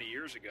this 20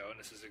 years ago, and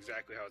this is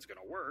exactly how it's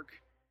going to work.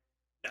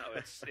 No,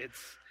 it's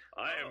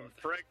I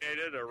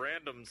impregnated a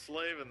random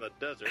slave in the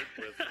desert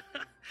with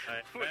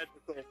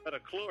magical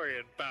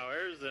metachlorian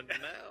powers, and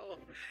now...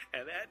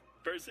 And that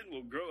person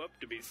will grow up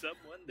to be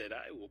someone that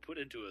I will put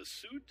into a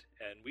suit,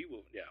 and we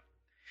will... Yeah.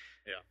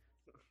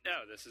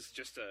 No, this is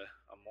just a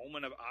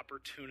moment of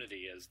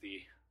opportunity as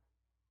the...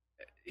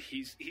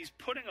 He's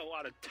putting a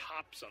lot of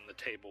tops on the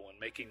table and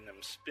making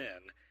them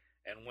spin,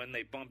 and when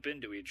they bump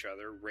into each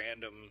other,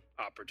 random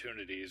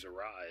opportunities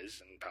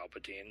arise, and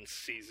Palpatine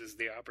seizes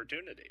the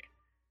opportunity.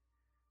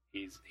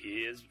 He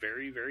is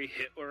very, very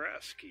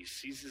Hitler-esque. He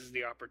seizes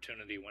the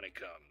opportunity when it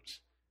comes.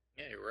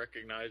 Yeah, he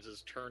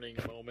recognizes turning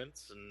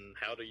moments and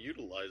how to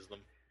utilize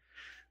them.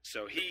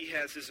 So he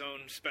has his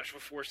own special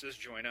forces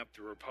join up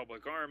the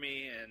Republic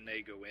Army, and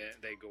they go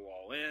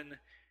all in,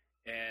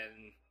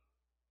 and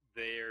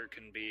there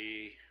can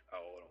be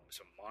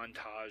some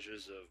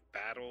montages of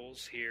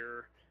battles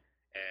here,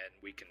 and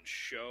we can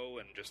show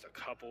in just a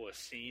couple of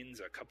scenes,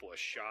 a couple of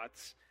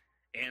shots,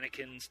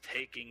 Anakin's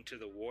taking to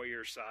the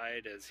warrior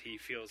side as he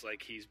feels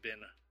like he's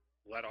been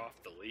let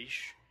off the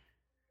leash,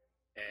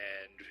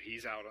 and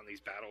he's out on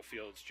these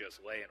battlefields just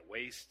laying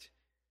waste,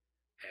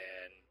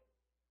 and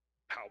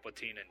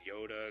Palpatine and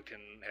Yoda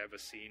can have a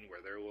scene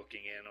where they're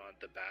looking in on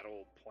the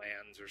battle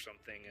plans or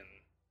something in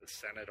the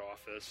Senate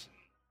office, and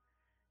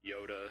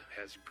Yoda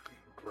has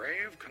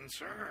grave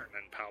concern,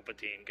 and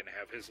Palpatine can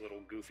have his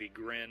little goofy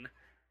grin,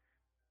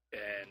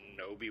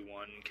 and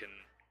Obi-Wan can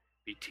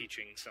be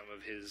teaching some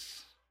of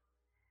his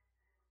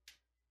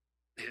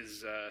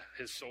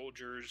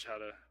soldiers how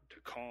to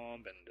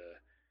calm and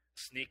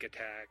sneak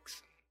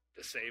attacks,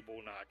 and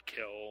disable, not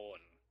kill,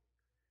 and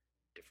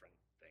different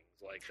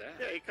things like that.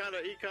 Yeah, he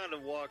kind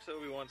of walks.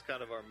 Obi-Wan's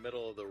kind of our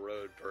middle of the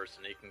road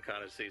person. He can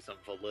kind of see some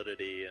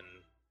validity in,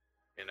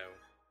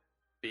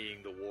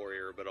 being the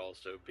warrior, but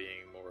also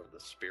being more of the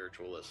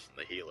spiritualist and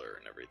the healer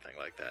and everything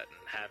like that,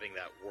 and having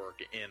that work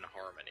in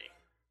harmony.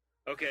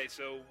 Okay,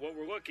 so what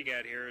we're looking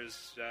at here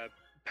is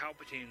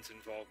Palpatine's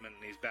involvement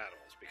in these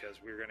battles,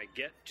 because we're going to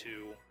get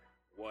to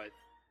what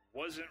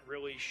wasn't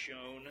really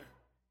shown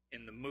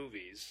in the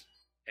movies,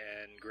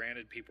 and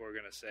granted, people are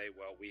going to say,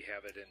 well, we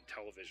have it in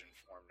television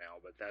form now,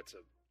 but that's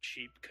a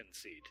cheap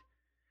conceit.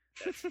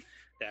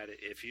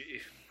 That's,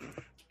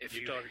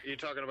 you're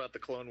talking about the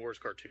Clone Wars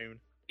cartoon?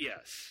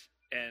 Yes,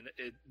 and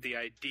the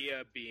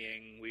idea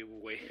being we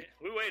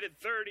waited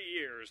 30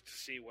 years to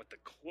see what the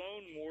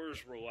Clone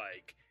Wars were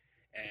like,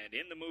 and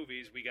in the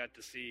movies we got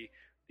to see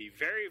the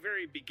very,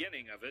 very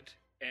beginning of it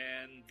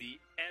and the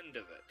end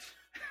of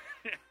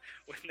it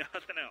with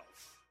nothing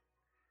else,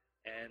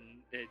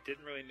 and it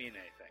didn't really mean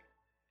anything,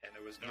 and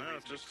there was no reason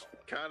it just to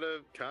call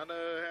it. kind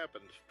of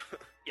happened.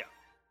 Yeah,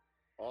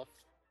 off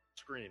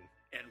screen.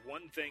 And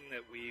one thing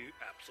that we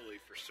absolutely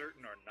for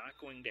certain are not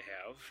going to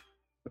have,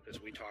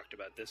 because we talked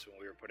about this when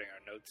we were putting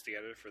our notes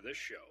together for this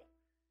show,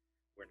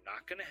 we're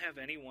not going to have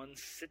anyone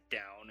sit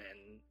down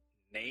and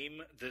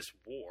name this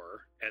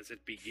war as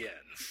it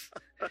begins.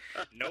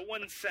 No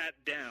one sat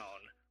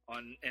down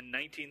in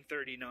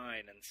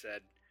 1939 and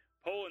said,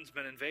 Poland's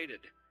been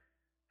invaded.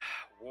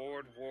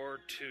 World War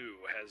II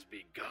has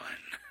begun.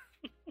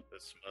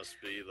 This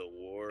must be the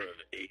War of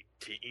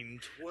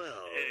 1812.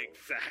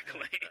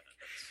 Exactly.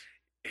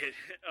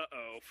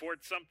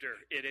 Fort Sumter,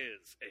 it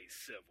is a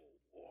civil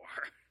war.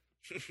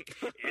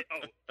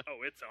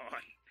 It's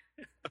on.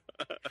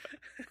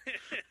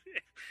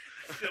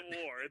 Civil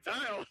War. It's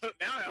on.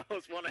 Now I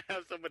almost want to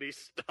have somebody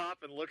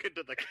stop and look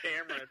into the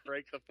camera and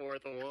break the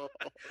fourth wall.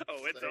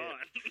 It's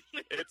on.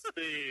 It's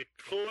the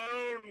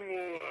Clone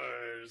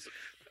Wars.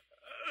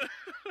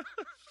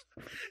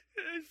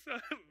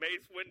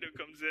 Mace Windu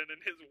comes in,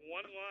 and his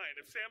one line,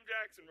 if Sam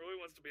Jackson really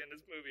wants to be in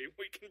this movie,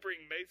 we can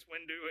bring Mace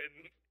Windu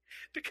in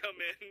to come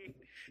in,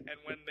 and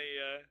when they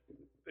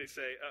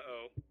say,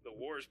 the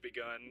war's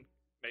begun,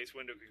 Mace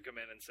Windu can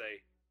come in and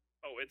say,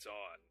 it's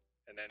on,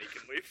 and then he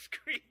can leave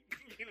screen,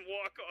 he can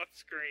walk off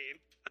screen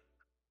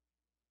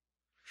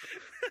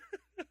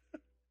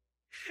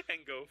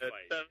and go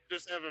fight.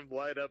 Just have him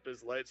light up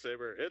his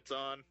lightsaber. It's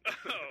on.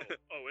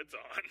 It's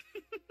on.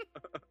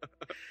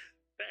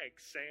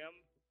 Thanks, Sam.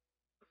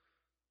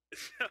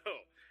 So,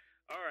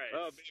 all right.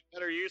 Oh,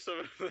 better use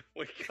of it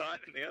we got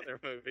in the other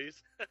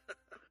movies.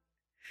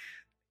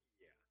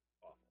 Yeah,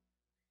 awful.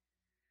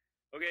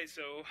 Okay,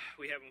 so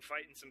we have them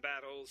fighting some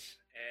battles,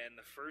 and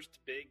the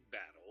first big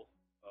battle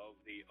of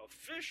the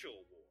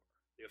official war.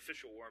 The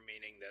official war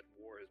meaning that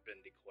war has been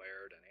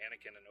declared, and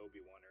Anakin and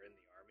Obi-Wan are in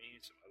the army.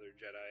 Some other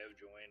Jedi have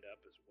joined up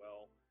as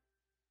well,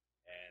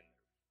 and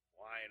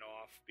flying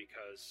off off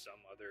because some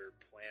other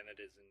planet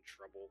is in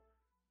trouble.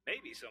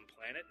 Maybe some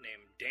planet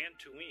named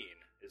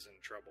Dantooine is in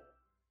trouble.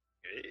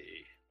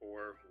 Hey.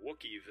 Or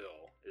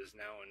Wookieeville is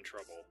now in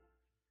trouble.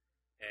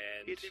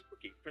 And It's a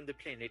Wookiee from the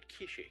planet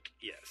Kishik.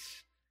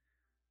 yes.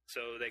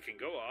 So they can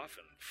go off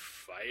and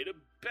fight a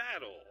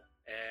battle.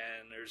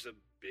 And there's a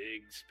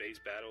big space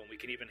battle, and we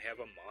can even have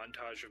a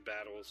montage of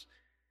battles.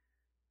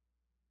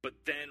 But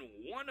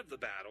then one of the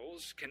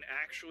battles can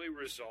actually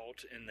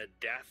result in the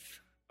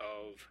death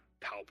of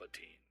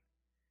Palpatine.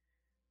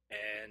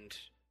 And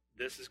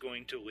this is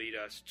going to lead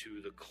us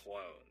to the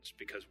clones,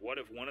 because what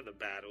if one of the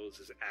battles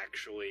is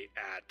actually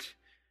at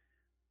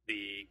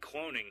the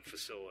cloning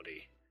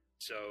facility?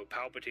 So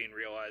Palpatine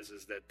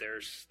realizes that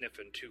they're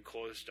sniffing too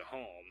close to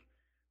home.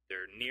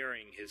 They're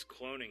nearing his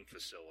cloning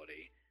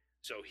facility.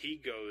 So he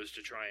goes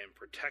to try and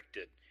protect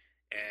it.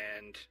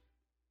 And,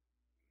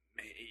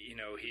 you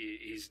know,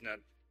 he's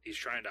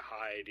trying to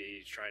hide.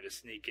 He's trying to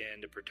sneak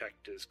in to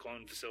protect his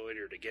clone facility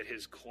or to get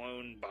his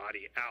clone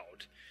body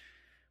out.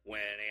 When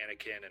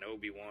Anakin and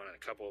Obi-Wan and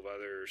a couple of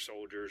other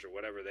soldiers or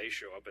whatever, they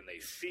show up and they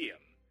see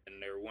him.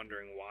 And they're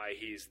wondering why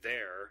he's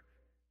there.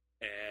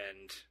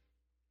 And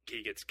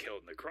he gets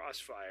killed in the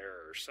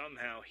crossfire, or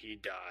somehow he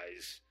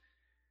dies,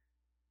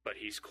 but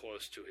he's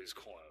close to his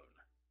clone.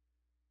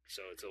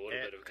 So it's a little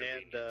bit of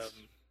convenience.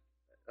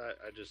 And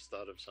I just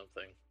thought of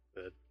something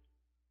that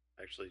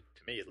actually,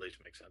 to me at least,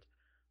 makes sense.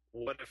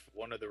 What if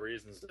one of the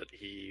reasons that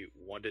he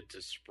wanted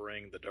to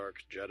spring the Dark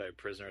Jedi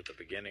prisoner at the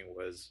beginning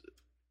was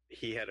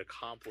he had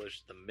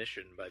accomplished the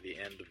mission by the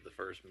end of the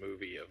first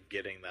movie of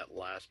getting that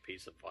last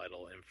piece of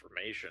vital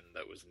information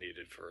that was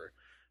needed for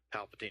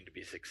Palpatine to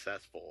be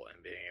successful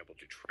and being able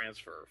to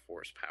transfer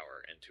Force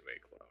power into a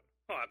clone?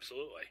 Oh,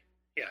 absolutely.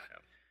 Yeah,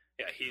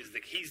 he's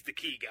the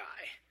key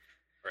guy.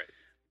 Right.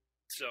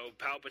 So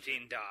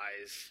Palpatine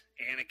dies.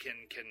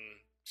 Anakin can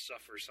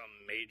suffer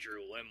some major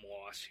limb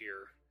loss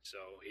here. So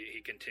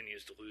he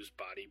continues to lose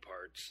body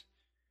parts.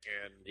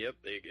 And, yep,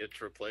 it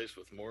gets replaced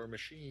with more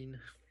machine.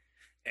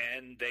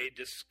 And they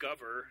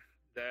discover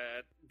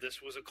that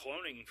this was a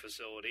cloning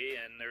facility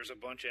and there's a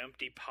bunch of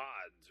empty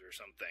pods or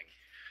something.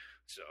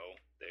 So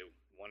they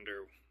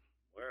wonder,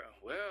 where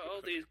are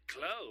all these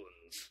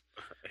clones?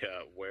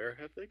 Yeah, where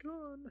have they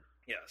gone?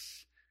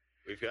 Yes.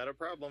 We've got a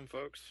problem,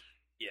 folks.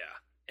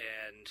 Yeah,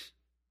 and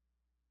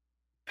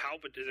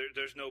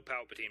there's no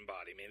Palpatine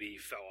body. Maybe he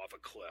fell off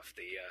a cliff.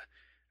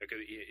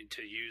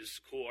 To use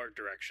cool art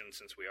direction,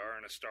 since we are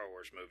in a Star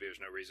Wars movie,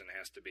 there's no reason it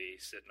has to be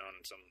sitting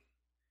on some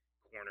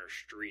corner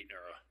street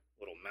or a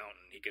little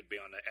mountain. He could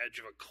be on the edge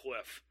of a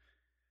cliff.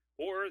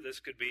 Or this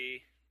could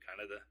be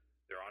kind of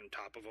they're on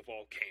top of a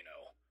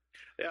volcano.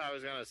 Yeah, I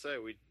was going to say,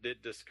 we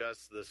did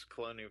discuss this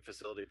cloning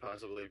facility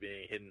possibly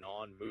being hidden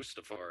on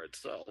Mustafar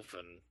itself,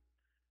 and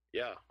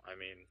yeah, I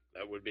mean,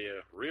 that would be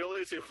a real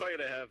easy way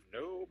to have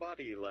no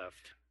body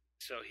left.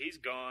 So he's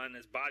gone,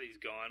 his body's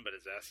gone, but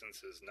his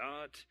essence is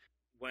not.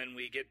 When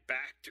we get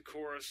back to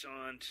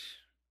Coruscant,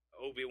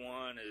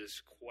 Obi-Wan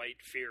is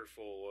quite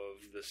fearful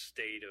of the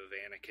state of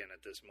Anakin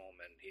at this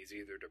moment. He's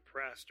either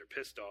depressed or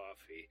pissed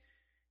off.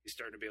 He's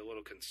starting to be a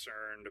little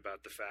concerned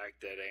about the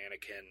fact that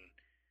Anakin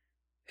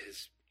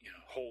is,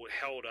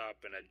 held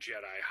up in a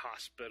Jedi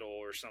hospital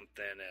or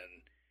something,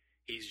 and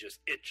he's just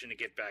itching to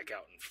get back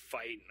out and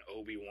fight. And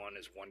Obi-Wan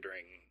is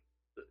wondering,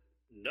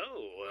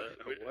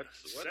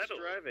 what's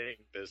driving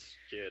this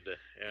kid?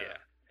 Yeah.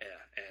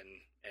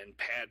 And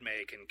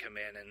Padme can come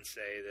in and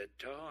say that,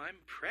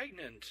 I'm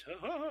pregnant.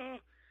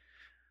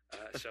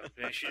 So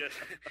she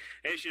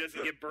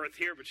doesn't give birth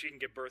here, but she can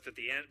give birth at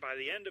the end. By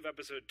the end of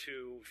episode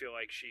 2, we feel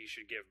like she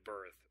should give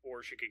birth,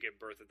 or she could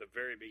give birth at the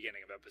very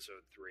beginning of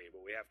episode 3.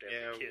 But we have to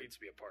have the kids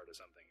be a part of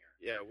something here.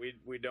 Yeah,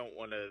 we don't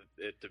want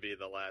it to be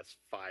the last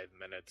 5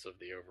 minutes of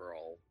the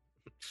overall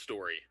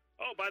story.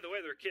 Oh, by the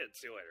way, they're kids.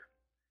 See you later.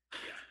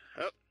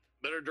 Yeah. Oh,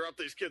 better drop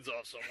these kids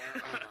off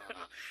somewhere.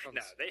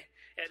 No,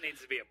 it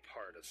needs to be a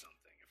part of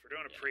something. If we're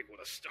doing a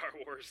prequel to Star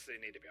Wars, they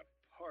need to be a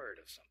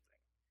part of something.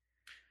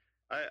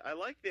 I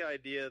like the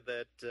idea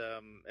that,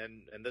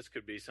 and this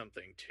could be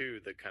something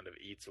too that kind of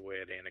eats away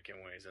at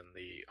Anakin when he's in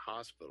the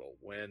hospital.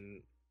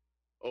 When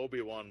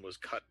Obi-Wan was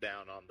cut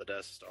down on the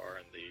Death Star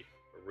in the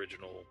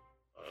original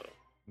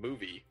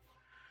movie,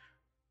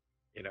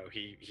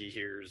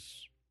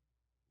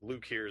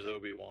 Luke hears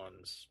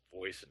Obi-Wan's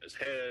voice in his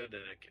head,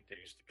 and it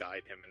continues to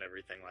guide him and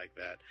everything like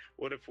that.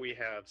 What if we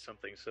have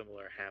something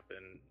similar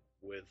happen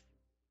with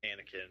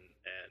Anakin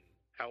and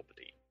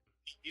Palpatine?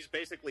 He's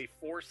basically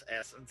Force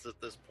essence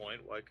at this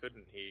point. Why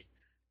couldn't he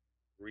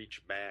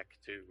reach back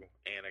to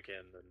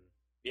Anakin? And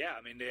yeah,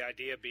 I mean, the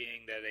idea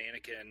being that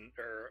Anakin,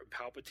 or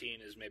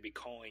Palpatine, is maybe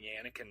calling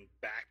Anakin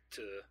back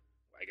to,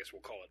 I guess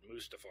we'll call it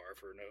Mustafar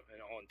for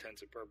in all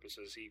intents and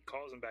purposes. He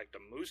calls him back to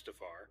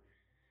Mustafar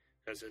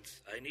because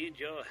it's, I need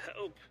your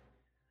help.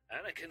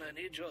 Anakin, I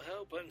need your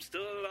help. I'm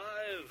still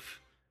alive.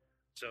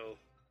 So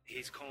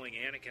he's calling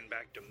Anakin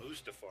back to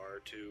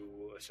Mustafar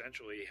to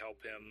essentially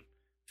help him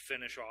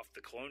finish off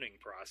the cloning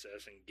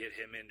process and get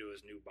him into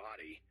his new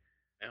body.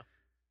 Yeah.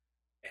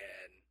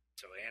 And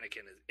So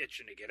Anakin is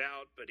itching to get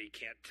out, but he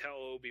can't tell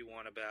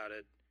Obi-Wan about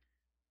it.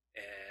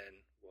 And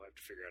we'll have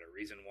to figure out a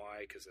reason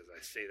why, because as I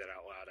say that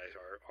out loud,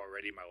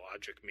 already my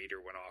logic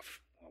meter went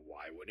off. Well,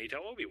 why wouldn't he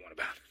tell Obi-Wan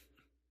about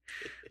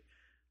it?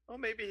 Well,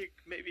 maybe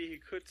he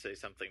could say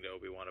something to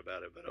Obi-Wan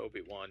about it, but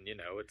Obi-Wan,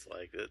 it's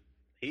like that.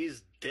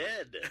 He's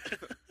dead.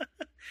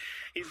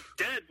 He's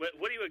dead.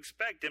 What do you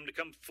expect? Him to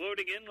come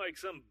floating in like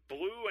some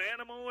blue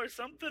animal or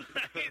something?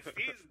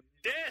 He's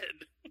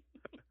dead.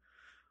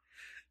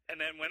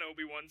 And then when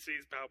Obi-Wan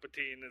sees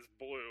Palpatine is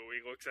blue,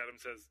 he looks at him and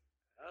says,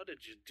 "How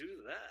did you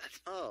do that?"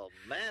 Oh,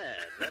 man,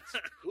 that's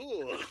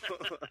cool.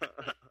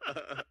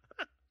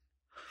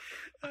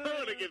 I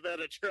want to give that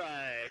a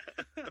try.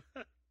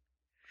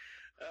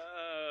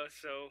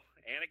 So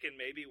Anakin,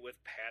 maybe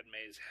with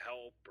Padme's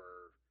help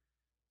or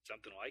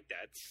something like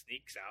that,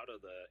 sneaks out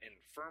of the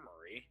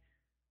infirmary,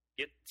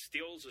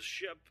 steals a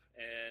ship,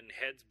 and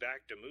heads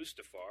back to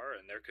Mustafar,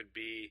 and there could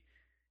be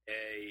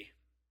a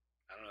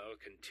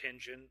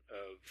contingent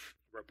of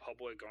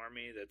Republic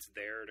army that's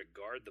there to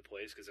guard the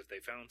place, because if they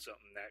found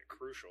something that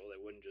crucial, they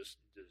wouldn't just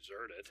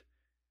desert it.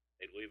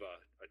 They'd leave a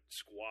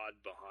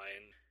squad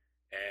behind,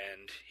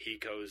 and he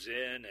goes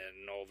in,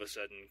 and all of a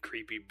sudden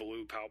creepy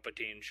blue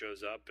Palpatine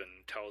shows up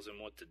and tells him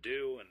what to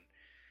do, and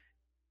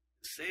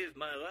save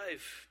my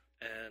life.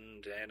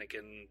 And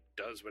Anakin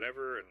does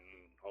whatever, and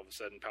all of a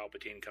sudden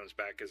Palpatine comes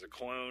back as a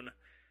clone,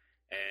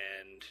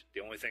 and the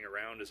only thing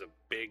around is a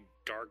big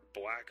dark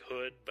black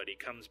hood, but he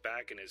comes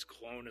back and his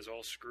clone is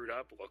all screwed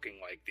up,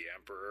 looking like the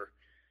Emperor.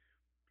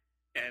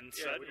 And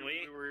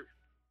suddenly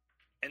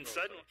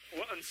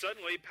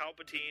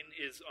Palpatine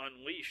is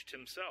unleashed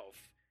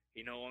himself.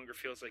 He no longer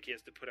feels like he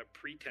has to put up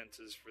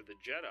pretenses for the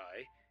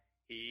Jedi.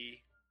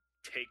 He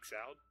takes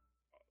out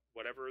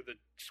whatever the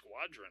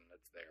squadron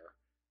that's there,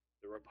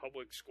 the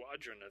Republic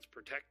squadron that's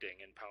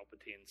protecting, and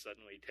Palpatine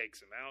suddenly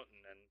takes him out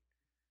and then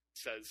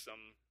says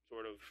some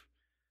sort of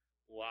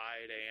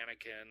lie to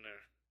Anakin,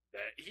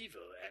 "That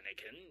evil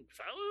Anakin,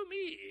 follow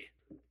me."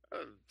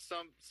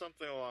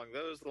 Something along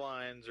those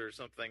lines, or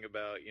something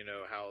about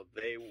how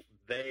they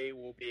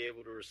will be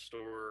able to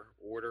restore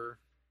order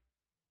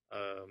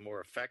more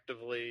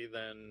effectively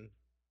than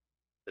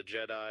the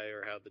Jedi,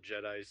 or how the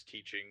Jedi's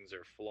teachings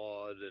are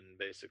flawed, and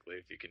basically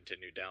if you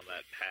continue down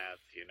that path,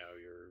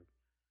 you're...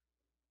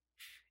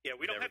 Yeah,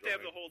 we don't have to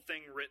have the whole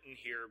thing written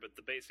here, but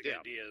the basic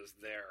idea is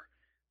there.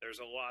 There's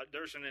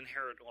an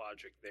inherent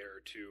logic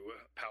there to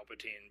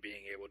Palpatine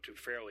being able to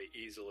fairly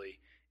easily,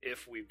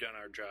 if we've done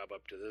our job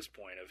up to this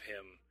point of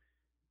him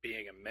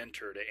being a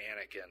mentor to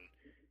Anakin,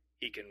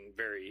 he can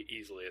very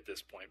easily at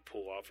this point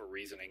pull off a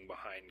reasoning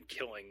behind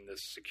killing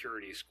this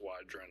security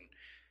squadron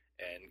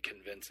and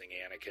convincing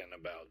Anakin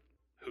about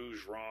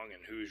who's wrong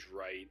and who's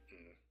right.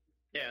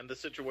 And the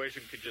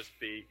situation could just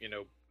be,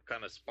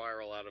 kind of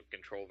spiral out of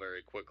control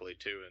very quickly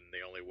too, and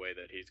the only way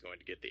that he's going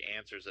to get the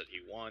answers that he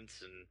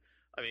wants. And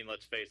I mean,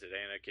 let's face it,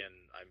 Anakin,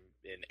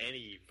 in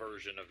any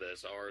version of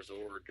this, ours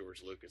or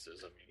George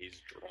Lucas's,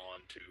 he's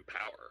drawn to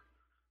power.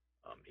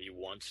 He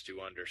wants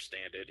to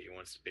understand it, he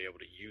wants to be able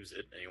to use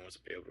it, and he wants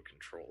to be able to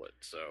control it.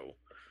 So,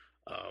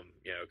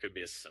 it could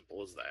be as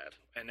simple as that.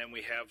 And then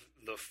we have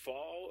the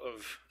fall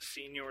of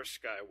Senior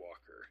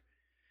Skywalker,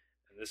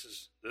 and this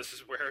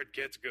is where it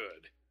gets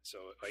good.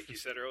 So, like you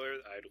said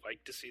earlier, I'd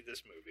like to see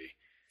this movie.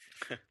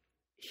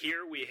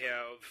 Here we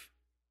have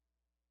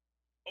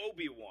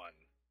Obi-Wan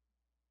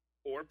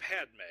or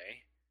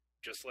Padme,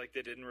 just like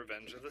they did in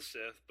Revenge of the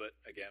Sith, but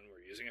again,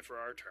 we're using it for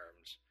our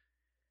terms.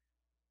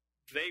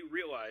 They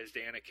realized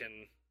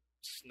Anakin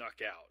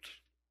snuck out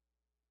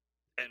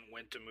and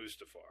went to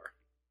Mustafar.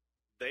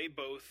 They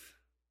both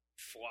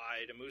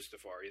fly to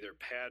Mustafar, either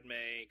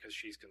Padme, because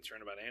she's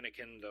concerned about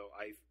Anakin, though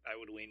I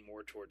would lean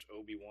more towards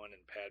Obi-Wan,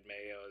 and Padme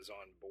is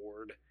on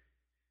board.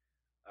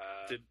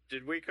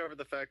 Did we cover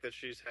the fact that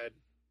she's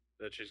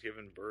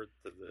given birth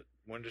to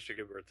when did she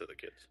give birth to the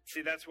kids?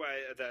 See, that's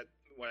why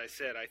what I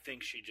said, I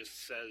think she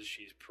just says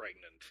she's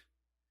pregnant,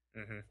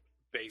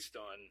 based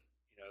on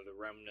the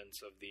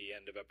remnants of the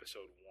end of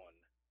episode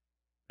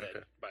 1.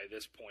 That by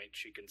this point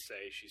she can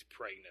say she's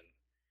pregnant.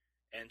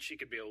 And she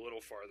could be a little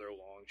farther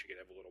along. She could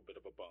have a little bit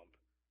of a bump.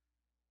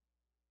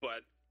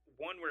 But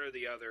one way or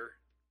the other,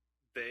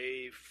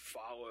 they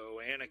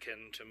follow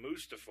Anakin to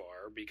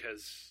Mustafar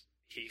because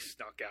he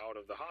snuck out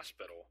of the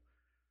hospital.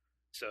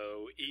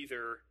 So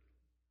either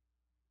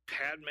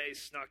Padme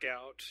snuck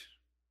out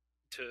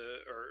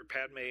or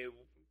Padme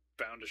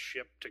found a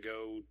ship to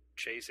go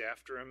chase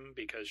after him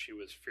because she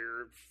was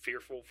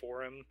fearful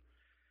for him.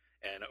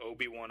 And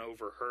Obi-Wan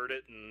overheard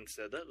it and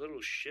said, "That little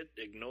shit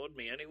ignored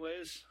me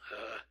anyways."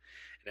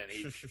 And then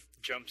he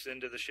jumps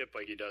into the ship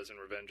like he does in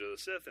Revenge of the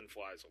Sith and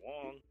flies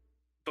along.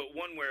 But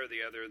one way or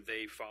the other,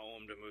 they follow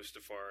him to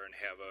Mustafar and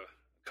have a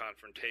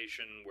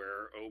confrontation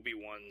where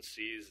Obi-Wan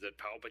sees that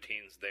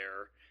Palpatine's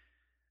there,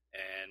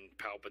 and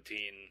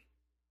Palpatine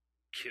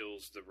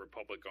kills the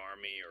Republic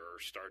army or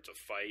starts a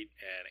fight,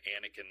 and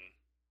Anakin,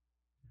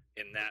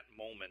 in that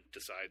moment,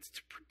 decides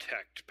to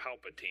protect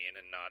Palpatine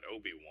and not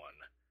Obi-Wan.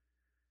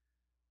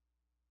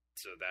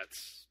 So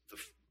that's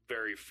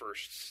very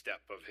first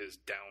step of his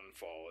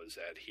downfall is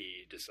that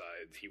he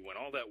decides he went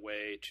all that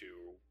way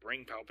to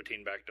bring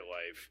Palpatine back to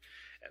life,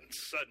 and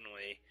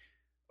suddenly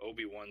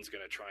Obi-Wan's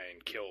going to try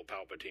and kill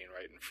Palpatine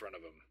right in front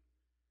of him.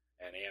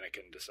 And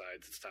Anakin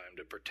decides it's time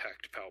to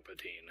protect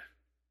Palpatine.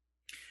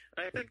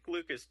 I think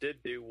Lucas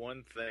did do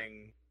one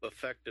thing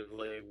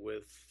effectively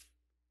with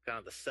kind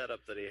of the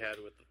setup that he had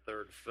with the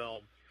third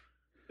film,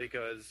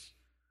 because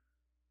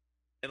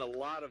in a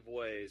lot of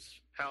ways,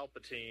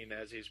 Palpatine,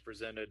 as he's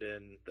presented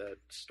in that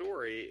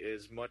story,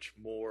 is much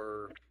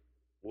more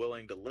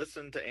willing to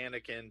listen to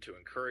Anakin, to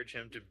encourage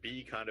him to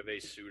be kind of a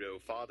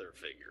pseudo-father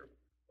figure.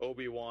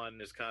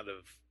 Obi-Wan is kind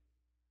of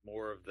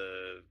more of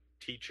the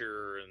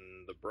teacher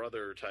and the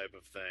brother type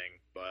of thing,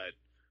 but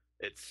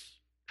it's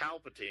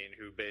Palpatine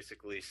who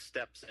basically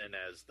steps in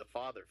as the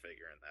father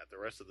figure in that.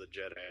 The rest of the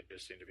Jedi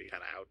just seem to be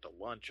kind of out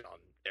to lunch on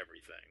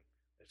everything.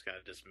 They just kind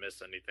of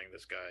dismiss anything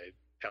this guy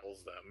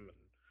tells them.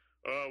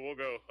 And, we'll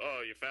go,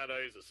 you found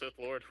out he's a Sith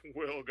Lord?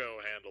 We'll go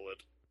handle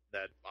it.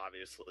 That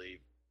obviously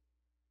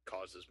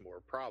causes more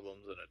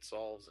problems than it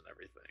solves and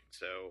everything.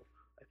 So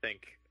I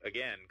think,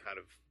 again, kind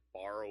of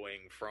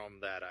borrowing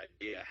from that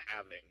idea,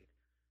 having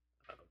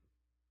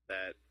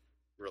that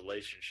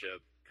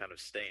relationship kind of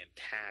stay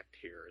intact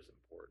here is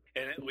important.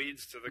 And it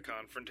leads to the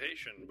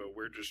confrontation, but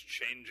we're just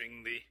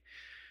changing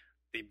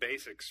the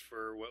basics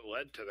for what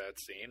led to that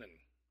scene and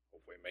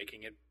hopefully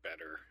making it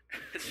better.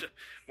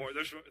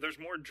 There's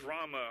more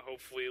drama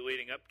hopefully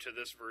leading up to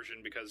this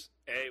version because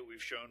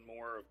we've shown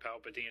more of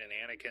Palpatine and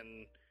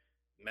Anakin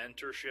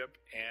mentorship,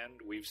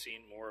 and we've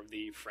seen more of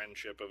the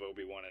friendship of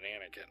Obi-Wan and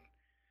Anakin.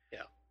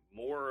 Yeah.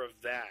 More of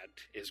that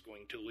is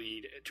going to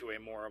lead to a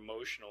more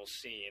emotional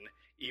scene,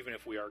 even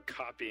if we are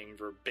copying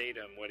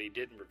verbatim what he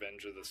did in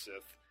Revenge of the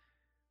Sith,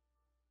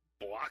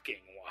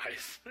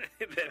 blocking-wise.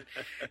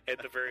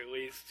 At the very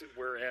least,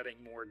 we're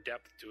adding more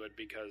depth to it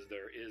because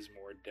there is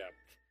more depth.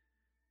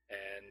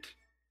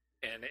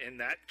 And in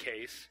that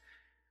case,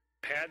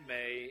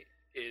 Padme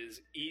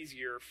is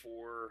easier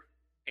for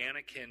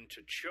Anakin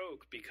to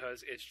choke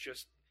because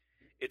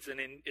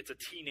it's a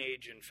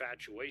teenage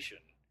infatuation.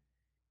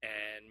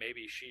 And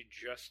maybe she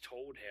just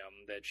told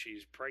him that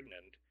she's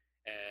pregnant,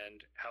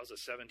 and how's a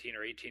 17 or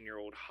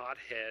 18-year-old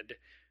hothead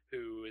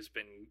who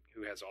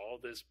has all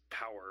this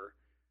power?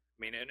 I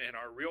mean, in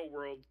our real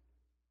world,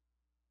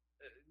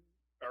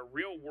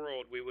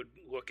 we would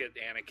look at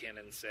Anakin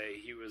and say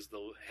he was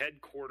the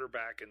head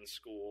quarterback in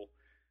school.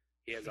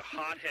 He has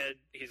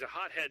he's a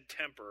hothead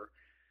temper,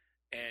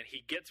 and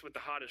he gets with the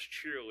hottest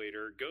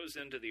cheerleader, goes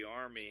into the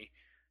army.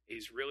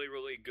 He's really,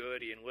 really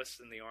good. He enlists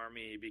in the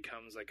army. He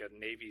becomes like a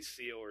Navy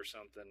SEAL or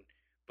something.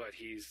 But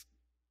he's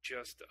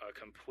just a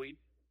complete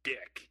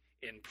dick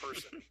in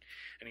person.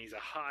 And he's a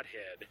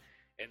hothead.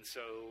 And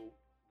so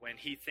when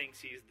he thinks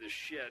he's the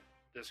shit,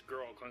 this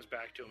girl comes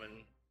back to him,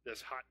 and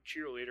this hot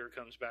cheerleader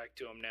comes back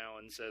to him now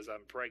and says,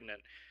 I'm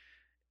pregnant.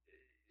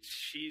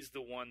 She's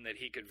the one that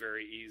he could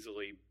very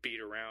easily beat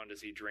around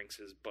as he drinks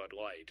his Bud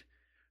Light.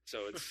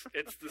 So it's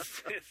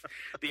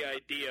the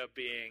idea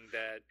being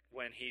that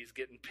when he's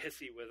getting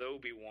pissy with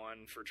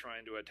Obi-Wan for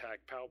trying to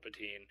attack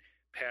Palpatine,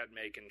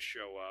 Padme can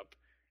show up,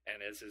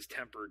 and as his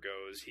temper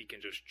goes, he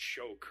can just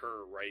choke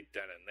her right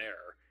then and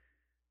there.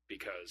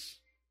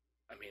 Because,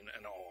 I mean,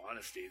 in all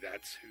honesty,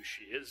 that's who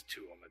she is to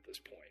him at this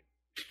point.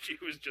 She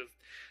was just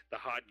the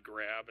hot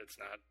grab. It's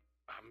not,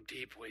 I'm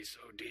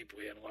so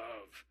deeply in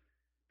love.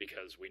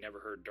 Because we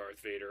never heard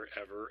Darth Vader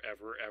ever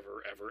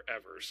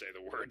say the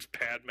words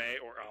Padme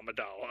or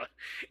Amidala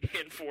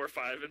in 4,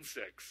 5, and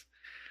 6.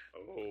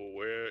 Oh,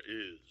 where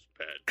is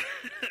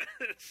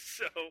Padme?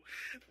 So,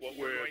 what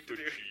we're going to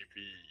do... she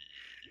be?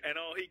 And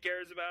all he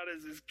cares about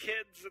is his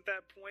kids at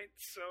that point,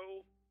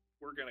 so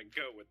we're going to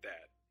go with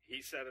that.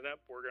 He set it up,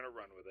 we're going to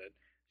run with it.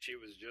 She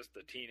was just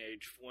a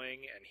teenage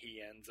fling, and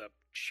he ends up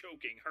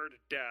choking her to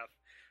death.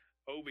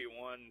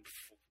 Obi-Wan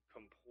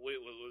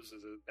completely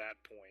loses at that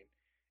point.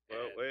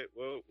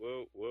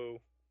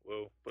 Whoa.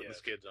 Putting the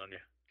skids on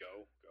you.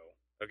 Go.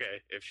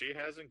 Okay, if she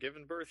hasn't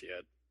given birth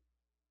yet,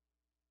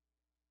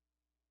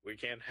 we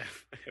can't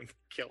have him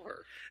kill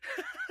her.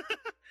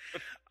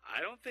 I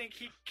don't think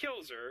he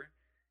kills her.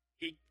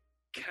 He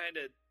kind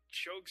of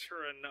chokes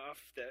her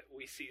enough that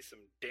we see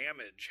some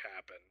damage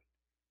happen.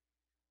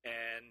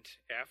 And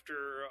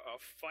after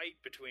a fight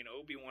between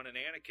Obi-Wan and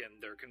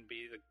Anakin, there can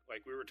be,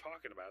 like we were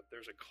talking about,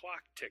 there's a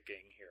clock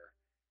ticking here.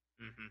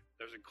 Mm-hmm.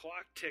 There's a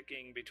clock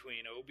ticking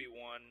between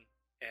Obi-Wan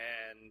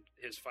and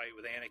his fight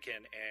with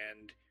Anakin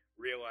and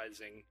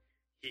realizing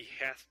he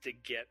has to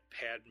get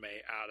Padme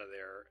out of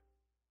there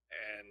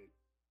and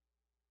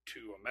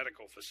to a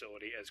medical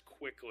facility as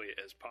quickly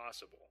as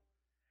possible.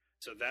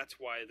 So that's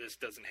why this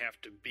doesn't have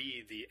to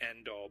be the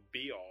end-all,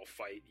 be-all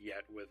fight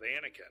yet with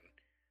Anakin,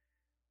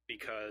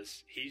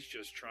 because he's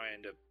just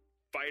trying to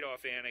fight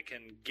off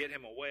Anakin, get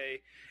him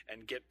away,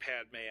 and get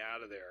Padme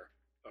out of there.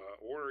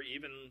 Or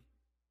even...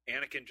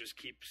 Anakin just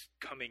keeps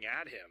coming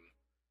at him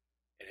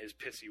in his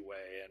pissy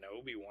way, and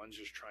Obi-Wan's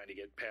just trying to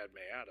get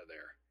Padme out of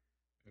there.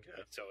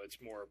 Okay. So it's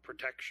more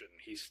protection.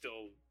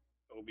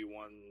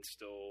 Obi-Wan's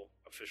still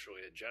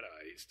officially a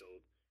Jedi. He's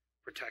still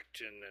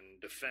protection and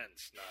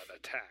defense, not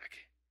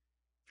attack.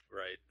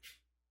 Right.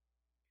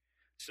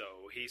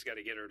 So he's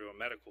got to get her to a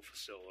medical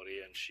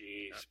facility, and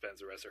she spends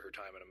the rest of her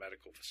time in a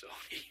medical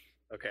facility.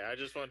 Okay, I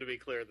just wanted to be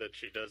clear that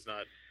she does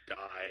not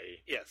die.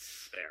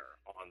 Yes. There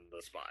on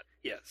the spot.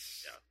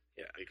 Yes.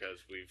 Yeah.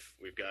 Because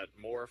we've got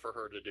more for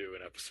her to do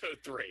in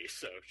episode 3,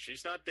 so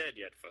she's not dead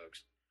yet,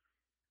 folks.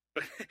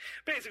 But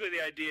basically,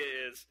 the idea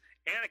is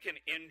Anakin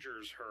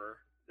injures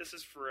her. This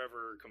is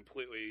forever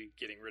completely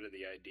getting rid of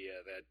the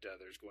idea that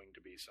there's going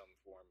to be some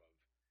form of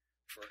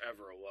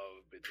forever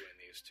love between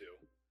these two.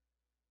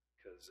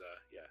 Because,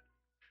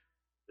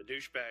 the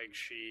douchebag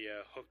she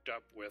hooked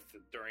up with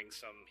during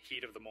some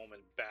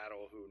heat-of-the-moment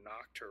battle who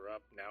knocked her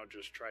up now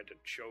just tried to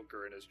choke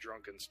her in his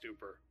drunken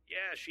stupor.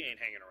 Yeah, she ain't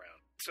hanging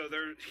around. So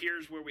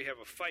here's where we have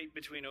a fight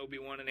between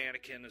Obi-Wan and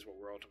Anakin, is what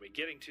we're ultimately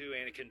getting to.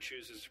 Anakin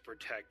chooses to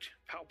protect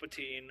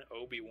Palpatine.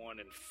 Obi-Wan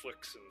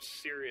inflicts some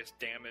serious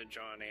damage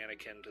on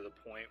Anakin to the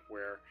point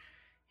where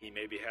he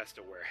maybe has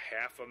to wear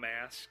half a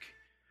mask,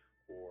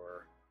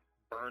 or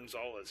burns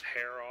all his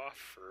hair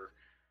off, or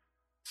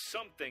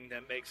something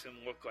that makes him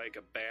look like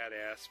a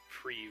badass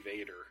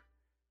pre-Vader,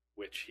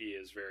 which he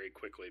is very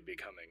quickly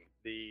becoming.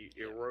 The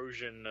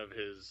erosion of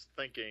his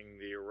thinking,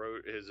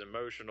 his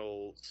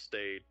emotional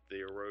state, the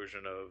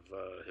erosion of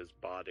his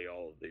body,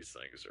 all of these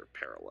things are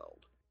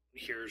paralleled.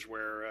 Here's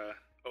where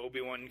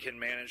Obi-Wan can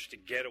manage to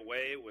get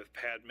away with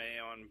Padme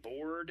on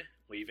board,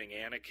 leaving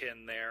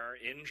Anakin there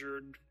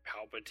injured.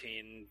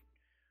 Palpatine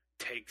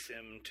takes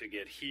him to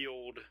get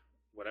healed,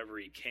 whatever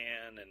he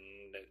can,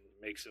 and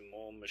makes him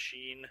more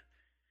machine.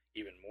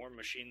 Even more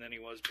machine than he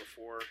was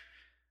before.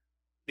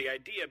 The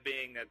idea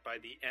being that by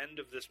the end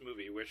of this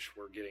movie, which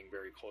we're getting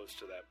very close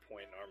to that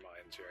point in our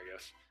minds here, I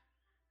guess,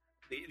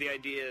 the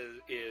idea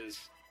is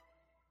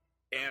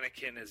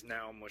Anakin is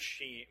now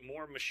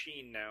more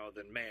machine now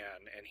than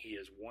man, and he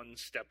is one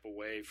step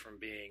away from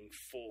being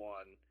full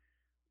on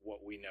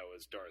what we know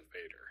as Darth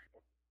Vader.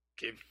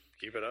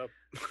 Keep it up.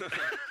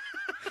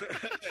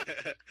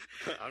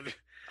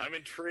 I'm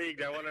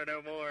intrigued. I want to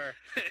know more.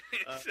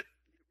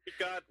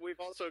 We've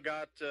also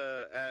got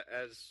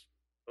as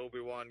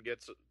Obi-Wan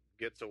gets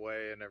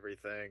away and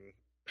everything,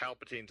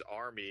 Palpatine's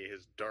army,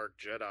 his dark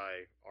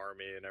Jedi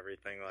army and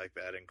everything like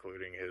that,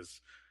 including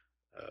his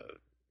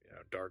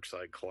dark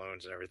side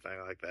clones and everything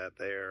like that.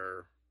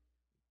 They're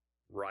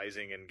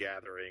rising and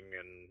gathering,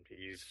 and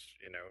he's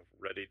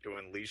ready to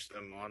unleash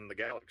them on the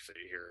galaxy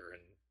here.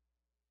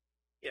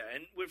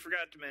 And we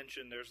forgot to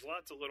mention there's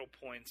lots of little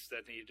points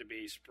that need to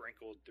be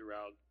sprinkled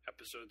throughout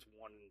episodes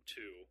 1 and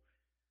 2.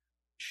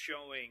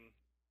 Showing,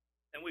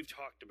 and we've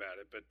talked about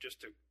it, but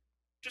just to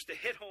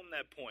hit home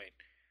that point,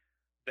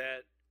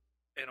 that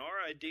in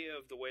our idea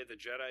of the way the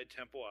Jedi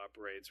Temple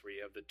operates, where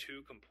you have the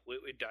two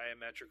completely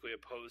diametrically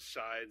opposed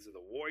sides of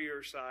the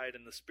warrior side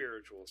and the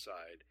spiritual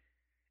side,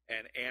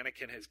 and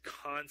Anakin has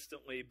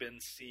constantly been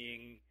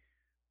seeing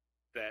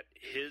that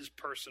his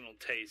personal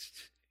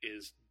taste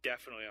is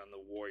definitely on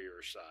the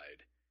warrior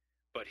side,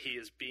 but he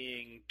is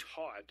being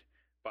taught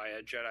by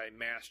a Jedi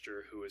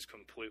Master who is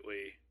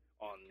completely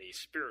on the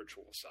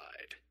spiritual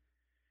side,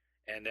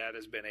 and that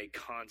has been a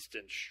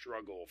constant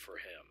struggle for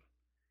him.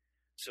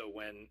 So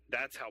when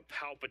that's how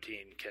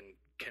Palpatine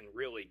can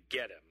really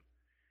get him,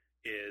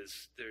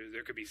 is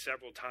there could be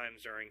several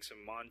times during some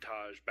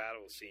montage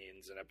battle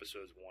scenes in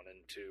episodes 1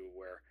 and 2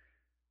 where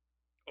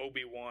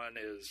Obi-Wan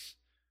is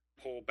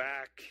pull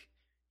back,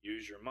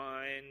 use your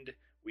mind,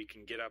 we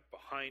can get up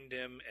behind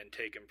him and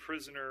take him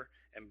prisoner,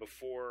 and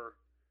before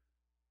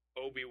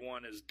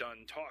Obi-Wan is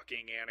done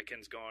talking,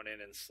 Anakin's gone in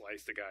and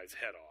sliced the guy's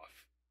head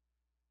off.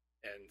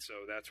 And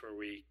so that's where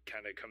we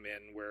kind of come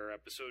in where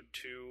episode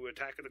 2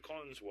 Attack of the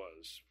Clones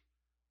was.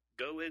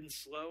 Go in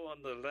slow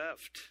on the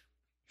left.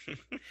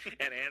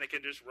 And Anakin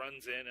just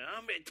runs in, and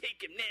I'm going to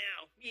take him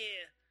now.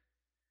 Yeah.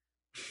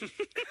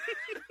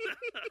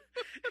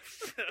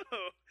 So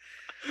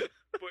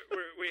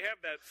we have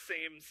that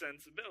same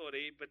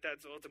sensibility, but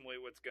that's ultimately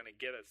what's going to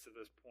get us to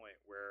this point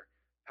where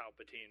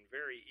Palpatine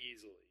very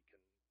easily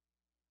can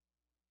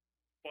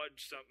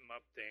fudge something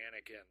up to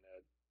Anakin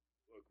that,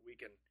 look,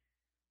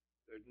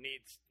 there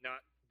needs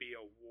not be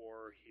a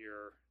war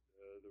here.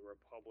 The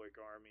Republic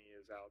army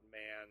is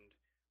outmanned.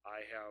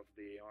 I have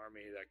the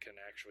army that can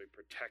actually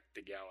protect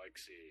the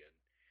galaxy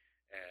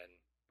and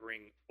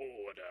bring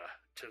order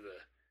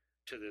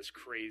to this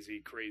crazy,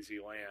 crazy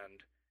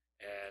land.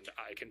 And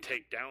I can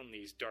take down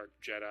these dark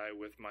Jedi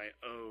with my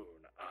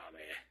own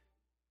army.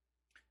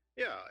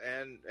 Yeah,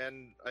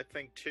 and I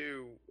think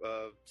too,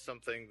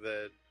 something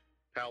that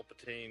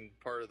Palpatine,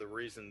 part of the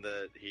reason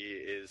that he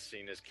is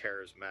seen as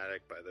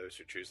charismatic by those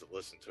who choose to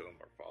listen to him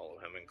or follow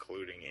him,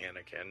 including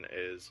Anakin,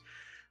 is,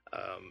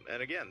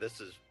 and again, this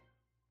is,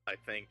 I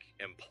think,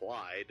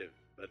 implied,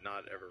 but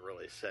not ever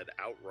really said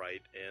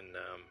outright in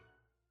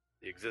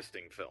the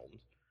existing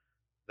films,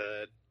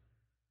 that,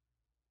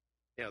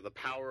 the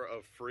power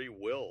of free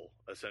will,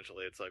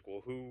 essentially. It's like,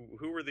 well,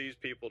 who are these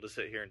people to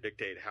sit here and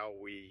dictate how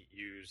we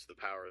use the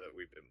power that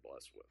we've been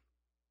blessed with?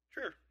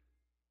 Sure.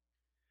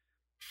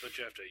 But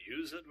you have to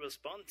use it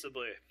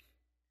responsibly.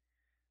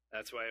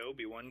 That's why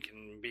Obi-Wan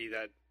can be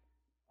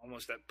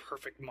almost that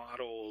perfect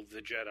model of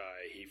the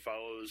Jedi. He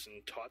follows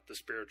and taught the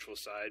spiritual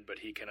side, but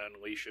he can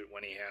unleash it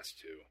when he has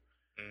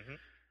to. Mm-hmm.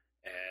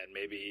 And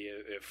maybe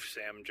if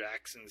Sam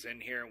Jackson's in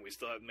here and we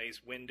still have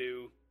Mace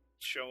Windu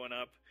showing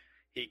up,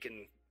 he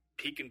can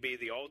be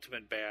the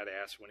ultimate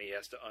badass when he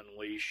has to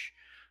unleash,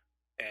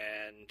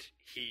 and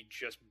he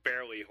just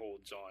barely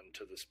holds on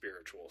to the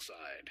spiritual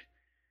side.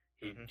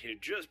 He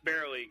just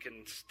barely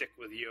can stick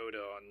with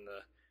Yoda on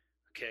the,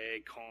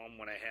 okay, calm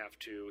when I have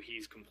to.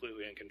 He's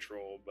completely in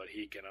control, but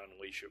he can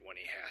unleash it when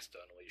he has to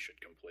unleash it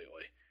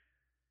completely.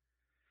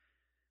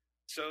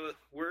 So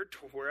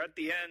we're at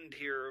the end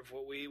here of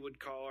what we would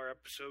call our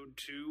episode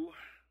 2,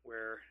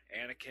 where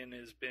Anakin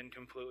has been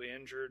completely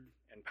injured,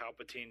 and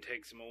Palpatine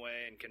takes him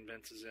away and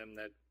convinces him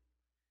that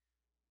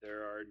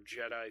there are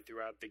Jedi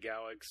throughout the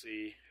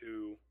galaxy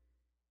who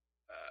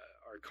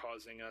are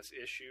causing us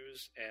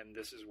issues, and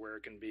this is where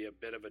it can be a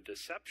bit of a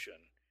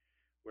deception,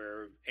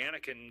 where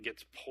Anakin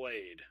gets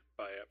played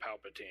by a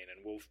Palpatine,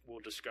 and we'll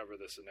discover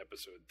this in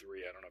episode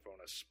 3. I don't know if I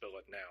want to spill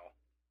it now.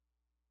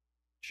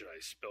 Should I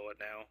spill it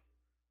now?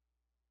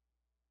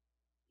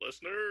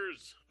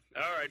 Listeners!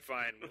 All right,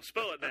 fine. We'll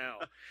spill it now.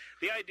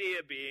 The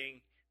idea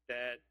being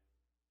that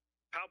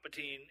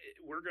Palpatine,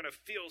 we're going to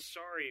feel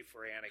sorry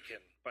for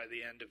Anakin by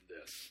the end of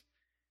this,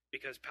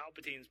 because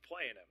Palpatine's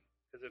playing him.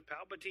 Because if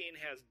Palpatine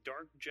has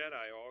dark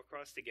Jedi all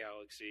across the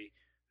galaxy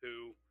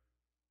who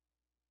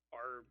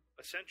are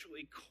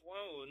essentially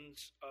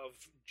clones of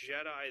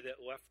Jedi that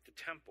left the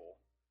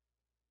temple,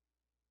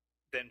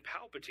 then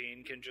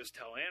Palpatine can just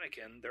tell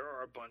Anakin there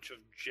are a bunch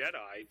of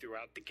Jedi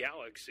throughout the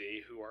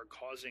galaxy who are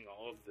causing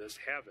all of this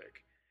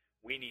havoc.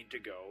 We need to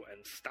go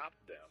and stop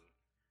them.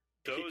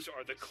 Those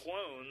are the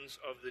clones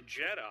of the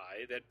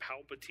Jedi that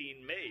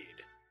Palpatine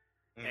made.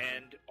 Mm-hmm.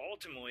 And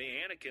ultimately,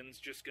 Anakin's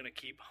just going to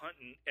keep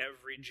hunting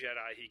every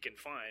Jedi he can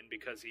find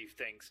because he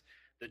thinks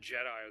the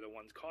Jedi are the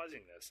ones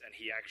causing this. And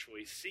he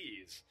actually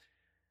sees,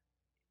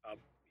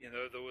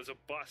 there was a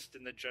bust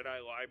in the Jedi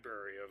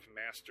library of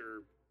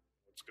Master...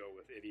 Let's go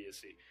with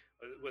idiocy.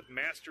 With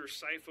Master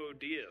Sifo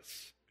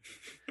Dyas.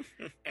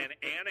 And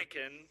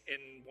Anakin,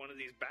 in one of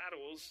these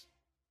battles,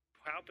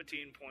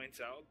 Palpatine points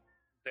out,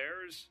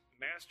 there's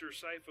Master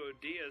Sifo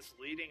Dyas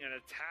leading an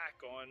attack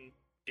on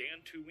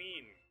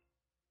Dantooine.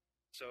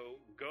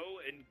 So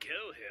go and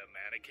kill him,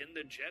 Anakin.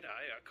 The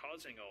Jedi are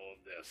causing all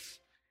of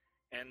this.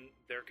 And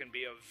there can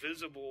be a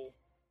visible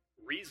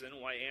reason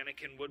why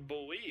Anakin would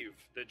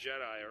believe the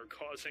Jedi are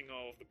causing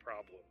all of the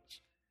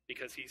problems.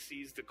 Because he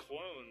sees the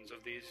clones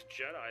of these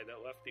Jedi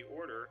that left the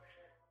Order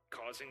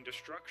causing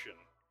destruction,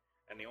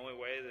 and the only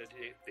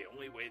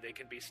way they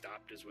can be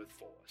stopped is with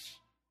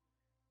force.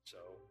 So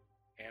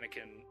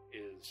Anakin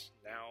is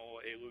now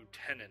a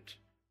lieutenant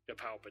to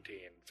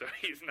Palpatine. So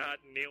he's not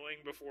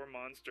kneeling before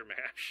Monster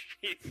Mash.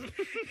 He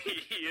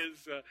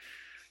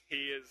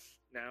is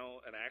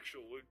now an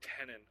actual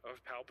lieutenant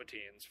of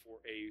Palpatine's for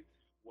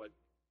what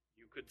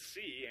you could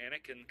see,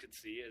 Anakin could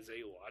see as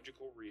a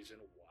logical reason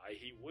why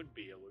he would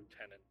be a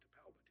lieutenant to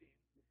Palpatine.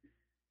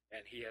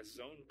 And he has his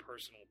own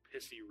personal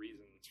pissy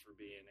reasons for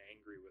being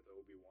angry with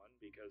Obi-Wan,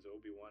 because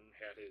Obi-Wan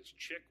had his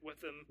chick with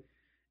him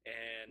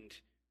and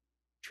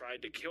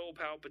tried to kill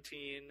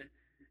Palpatine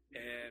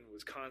and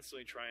was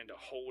constantly trying to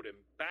hold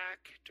him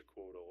back, to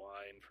quote a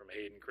line from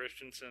Hayden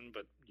Christensen,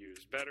 but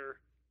used better.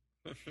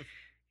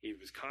 He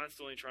was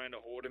constantly trying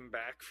to hold him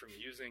back from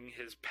using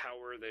his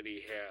power that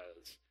he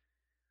has.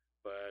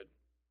 But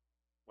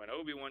when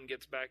Obi-Wan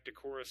gets back to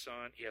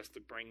Coruscant, he has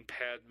to bring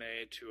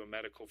Padme to a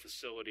medical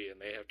facility,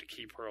 and they have to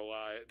keep her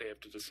alive. They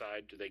have to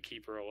decide, do they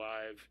keep her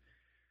alive?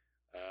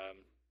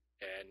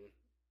 And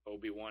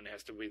Obi-Wan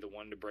has to be the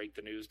one to break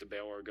the news to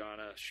Bail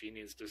Organa. She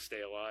needs to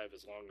stay alive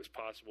as long as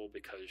possible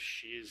because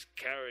she's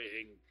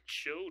carrying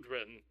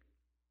children.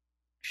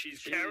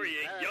 She's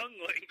carrying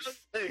younglings.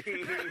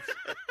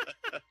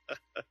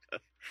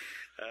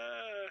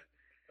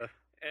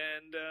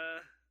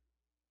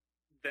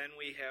 Then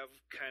we have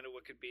kind of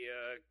what could be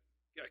a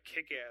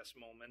kick-ass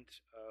moment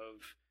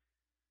of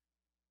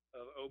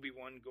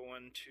Obi-Wan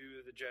going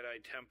to the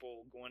Jedi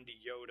Temple, going to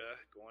Yoda,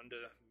 going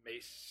to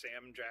Mace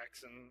Sam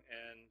Jackson,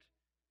 and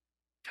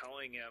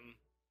telling him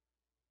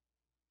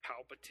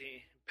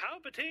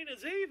Palpatine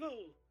is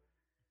evil,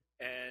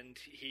 and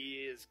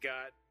he has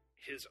got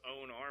his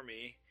own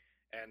army,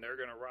 and they're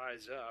going to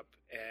rise up,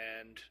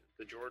 and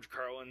the George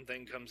Carlin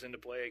thing comes into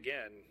play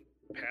again.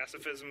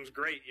 Pacifism's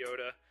great,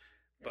 Yoda,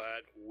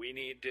 but we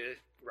need to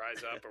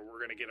rise up or we're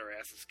going to get our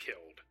asses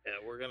killed. Yeah,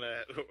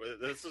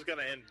 this is going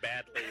to end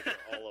badly for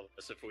all of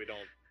us if we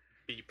don't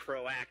be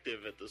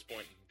proactive at this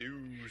point and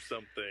do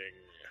something.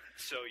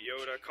 So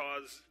Yoda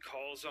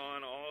calls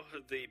on all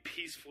of the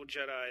peaceful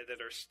Jedi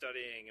that are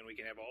studying, and we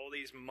can have all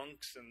these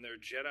monks in their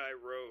Jedi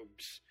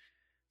robes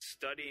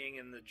studying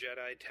in the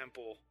Jedi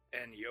Temple,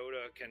 and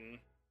Yoda can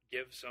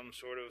give some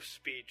sort of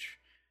speech.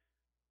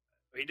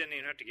 He doesn't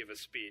even have to give a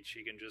speech.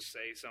 He can just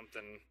say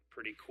something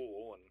pretty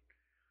cool, and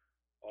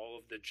all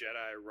of the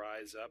Jedi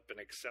rise up and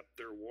accept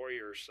their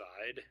warrior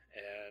side,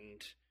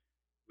 and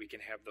we can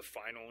have the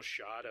final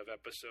shot of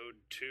episode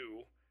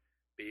 2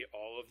 be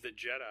all of the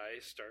Jedi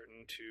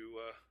starting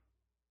to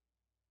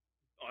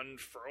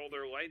unfurl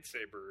their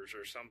lightsabers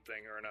or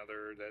something or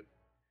another, that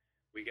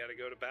we got to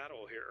go to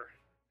battle here.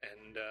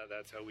 And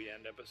that's how we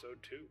end episode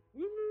 2.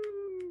 Woo!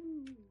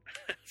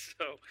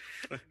 So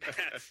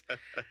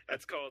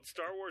that's called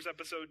Star Wars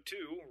Episode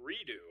 2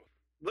 Redo.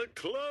 The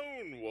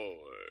Clone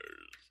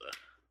Wars.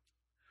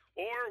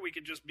 Or we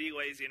could just be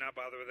lazy and not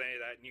bother with any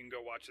of that, and you can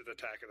go watch the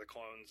Attack of the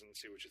Clones and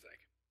see what you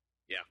think.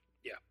 Yeah.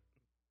 Yeah.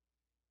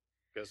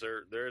 Because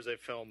there is a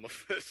film of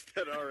this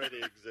that already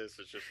exists.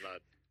 It's just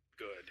not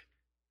good.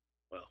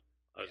 Well,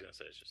 I was going to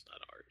say it's just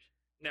not ours.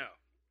 No.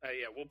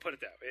 Yeah, we'll put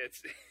it that way.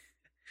 It's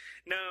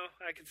no,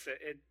 I could say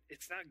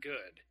it's not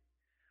good.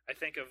 I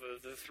think of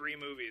the 3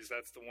 movies,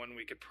 that's the one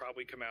we could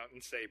probably come out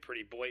and say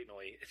pretty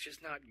blatantly, it's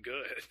just not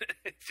good.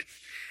 It's just,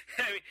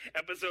 I mean,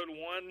 episode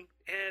 1,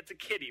 it's a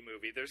kiddie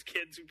movie. There's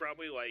kids who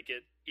probably like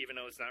it, even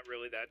though it's not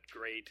really that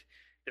great.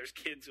 There's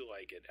kids who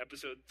like it.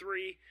 Episode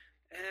 3,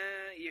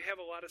 you have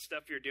a lot of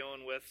stuff you're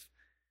dealing with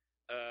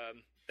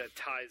that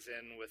ties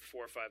in with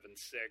 4, 5, and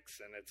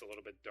 6, and it's a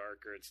little bit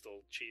darker. It's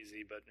still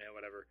cheesy, but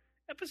whatever.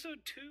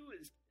 Episode 2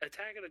 is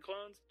Attack of the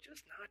Clones. It's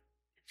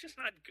just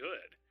not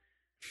good.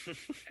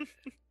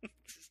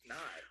 It's just not.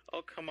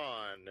 Oh, come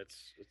on.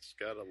 It's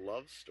got a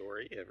love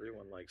story.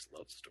 Everyone likes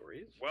love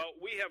stories. Well,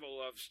 we have a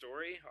love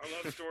story. Our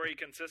love story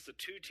consists of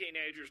 2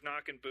 teenagers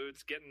knocking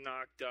boots, getting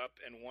knocked up,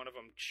 and one of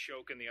them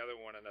choking the other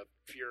one in a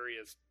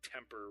furious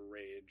temper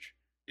rage.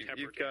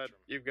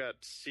 You've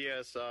got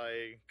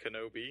CSI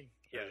Kenobi,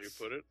 as you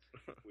put it.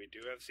 We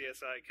do have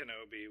CSI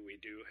Kenobi. We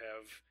do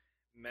have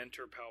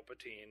Mentor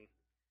Palpatine.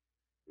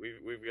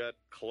 We've got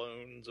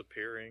clones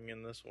appearing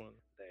in this one.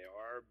 They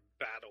are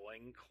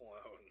battling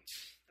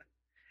clones.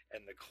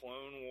 And the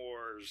Clone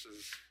Wars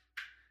is...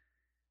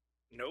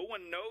 No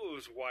one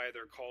knows why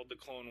they're called the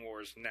Clone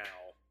Wars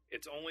now.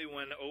 It's only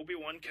when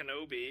Obi-Wan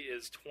Kenobi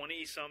is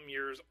 20-some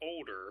years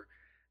older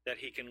that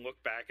he can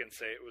look back and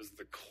say it was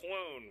the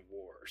Clone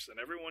Wars. And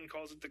everyone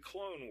calls it the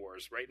Clone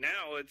Wars. Right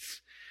now,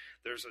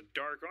 there's a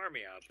dark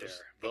army out there.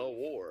 Just the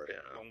war,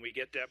 yeah. When we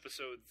get to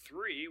episode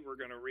 3,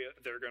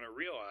 they're gonna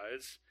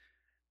realize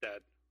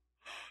that,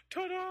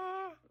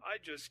 ta-da! I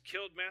just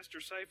killed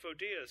Master Sifo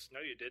Dyas. No,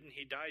 you didn't.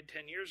 He died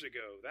 10 years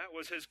ago. That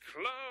was his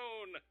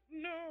clone.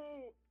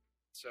 No.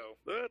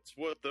 So that's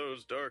what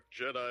those dark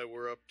Jedi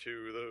were up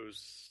to. Those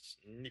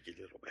sneaky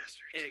little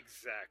bastards.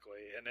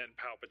 Exactly. And then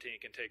Palpatine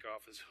can take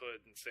off his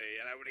hood and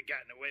say, "And I would have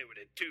gotten away with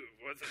it too. If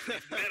it wasn't for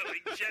these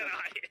meddling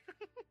Jedi."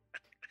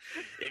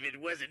 If it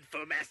wasn't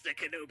for Master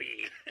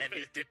Kenobi and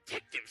his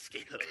detective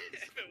skills.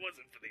 If it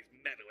wasn't for these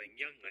meddling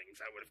younglings,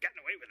 I would have gotten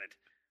away with it.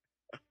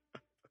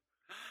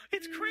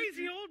 It's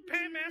crazy old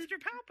Master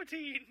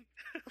Palpatine.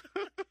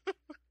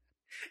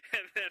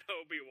 And then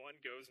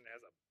Obi-Wan goes and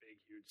has a big,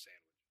 huge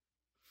sandwich.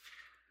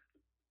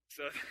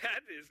 So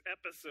that is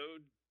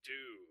episode 2.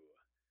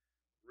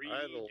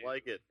 I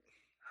like it.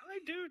 I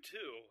do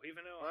too,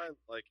 even though I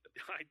like it.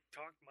 I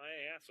talked my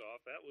ass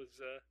off. That was,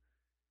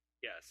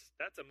 yes,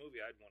 that's a movie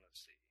I'd want to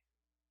see.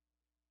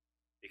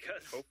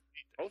 Because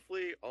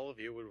hopefully all of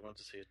you would want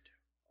to see it too.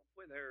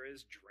 Hopefully there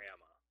is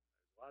drama.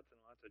 There's lots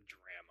and lots of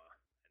drama.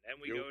 And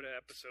then we go to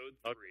episode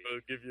 3.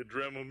 I'll give you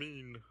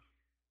Dramamine.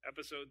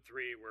 Episode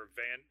 3, where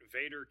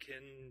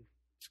Vaderkin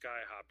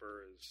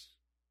Skyhopper is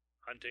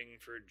hunting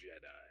for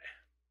Jedi.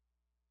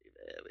 Be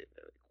very,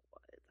 very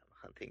quiet. I'm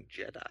hunting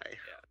Jedi.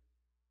 Yeah.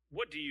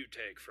 What do you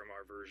take from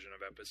our version of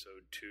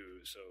episode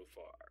 2 so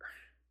far?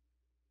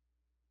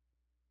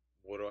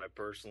 What do I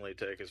personally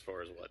take as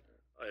far as what?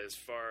 As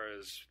far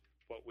as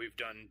what we've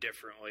done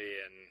differently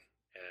and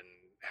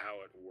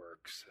how it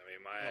works. I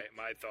mean,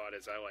 my thought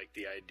is I like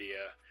the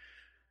idea...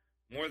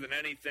 More than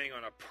anything,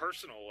 on a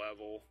personal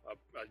level,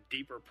 a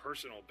deeper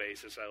personal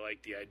basis, I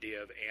like the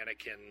idea of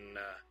Anakin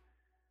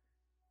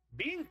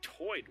being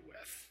toyed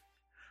with.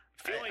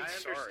 I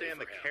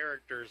understand the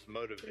character's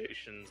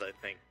motivations, I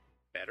think,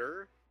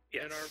 better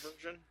in our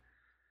version.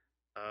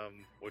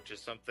 Which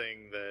is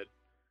something that,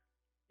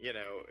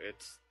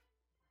 it's...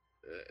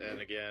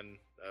 and again,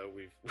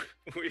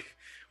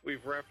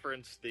 we've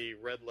referenced the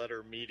Red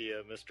Letter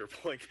Media Mr.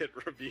 Blanket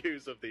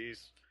reviews of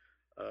these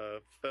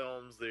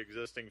films, the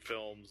existing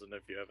films, and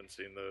if you haven't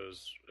seen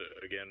those,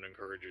 again,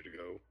 encourage you to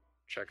go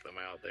check them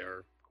out. They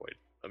are quite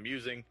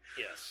amusing.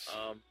 Yes.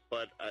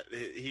 But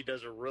he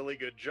does a really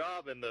good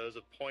job in those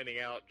of pointing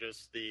out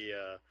just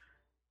the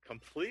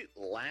complete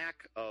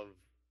lack of,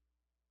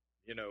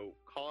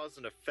 cause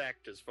and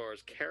effect as far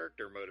as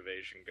character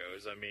motivation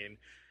goes. I mean,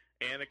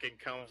 Anakin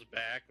comes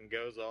back and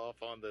goes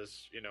off on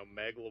this,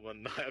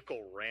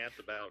 megalomaniacal rant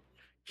about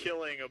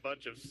killing a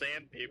bunch of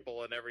sand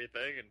people and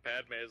everything, and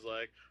Padme is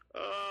like,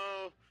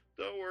 "Oh,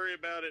 don't worry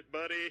about it,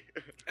 buddy."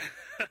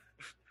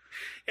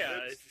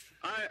 Yeah,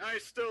 I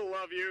still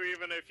love you,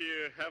 even if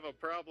you have a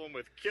problem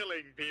with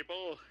killing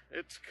people.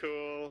 It's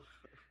cool.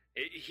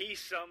 He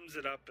sums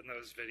it up in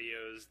those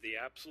videos. The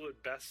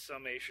absolute best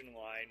summation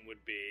line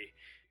would be,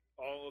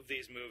 all of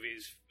these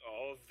movies,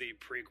 all of the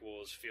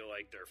prequels feel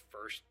like their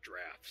first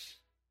drafts.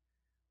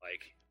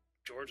 Like,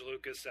 George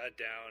Lucas sat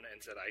down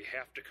and said, I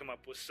have to come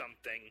up with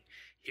something.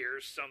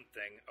 Here's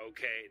something.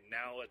 Okay,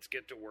 now let's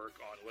get to work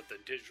on what the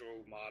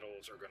digital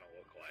models are going to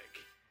look like.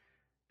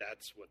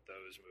 That's what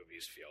those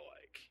movies feel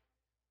like.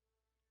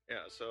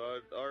 Yeah,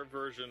 so our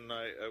version,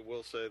 I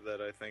will say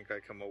that I think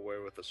I come away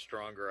with a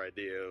stronger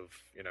idea of,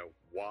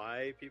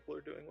 why people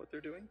are doing what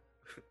they're doing.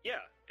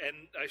 Yeah,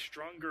 and a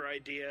stronger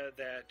idea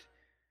that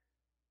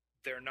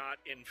they're not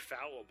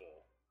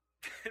infallible.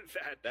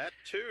 that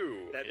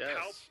too. That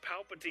yes.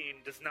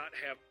 Palpatine does not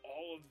have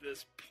all of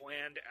this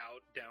planned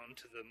out down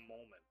to the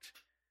moment.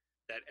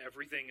 That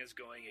everything is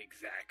going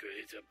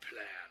exactly to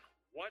plan.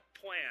 What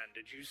plan?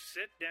 Did you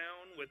sit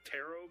down with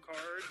tarot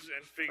cards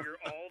and figure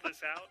all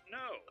this out?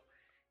 No.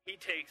 He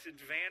takes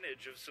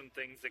advantage of some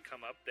things that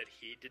come up that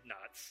he did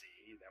not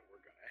see that were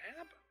going to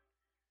happen.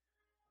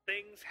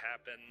 Things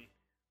happen.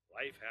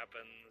 Life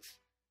happens.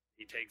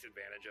 He takes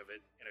advantage of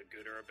it in a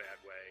good or a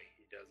bad way.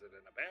 He does it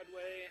in a bad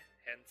way,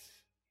 hence,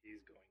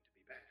 he's going to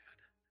be bad.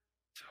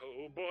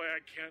 So, boy,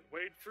 I can't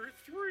wait for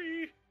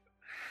 3.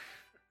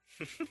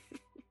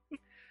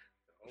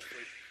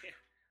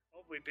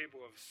 Hopefully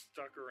people have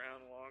stuck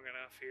around long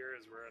enough here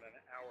as we're at an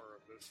hour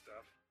of this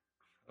stuff.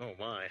 Oh,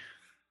 my.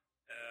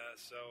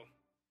 So,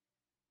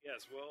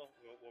 yes, we'll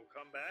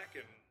come back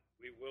and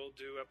we will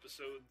do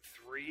episode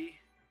 3.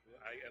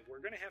 We're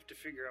going to have to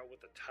figure out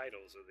what the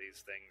titles of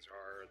these things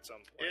are at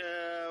some point.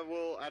 Yeah,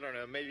 well, I don't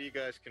know. Maybe you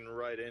guys can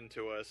write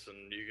into us,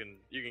 and you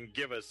can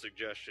give us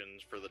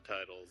suggestions for the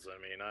titles. I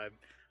mean,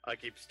 I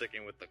keep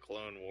sticking with the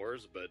Clone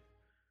Wars, but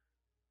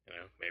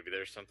maybe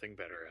there's something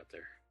better out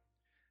there.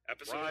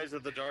 Rise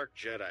of the Dark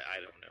Jedi. I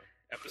don't know.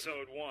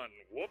 Episode 1.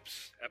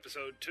 Whoops.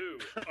 Episode 2.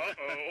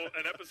 Uh-oh.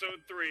 And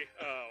episode 3.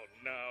 Oh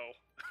no.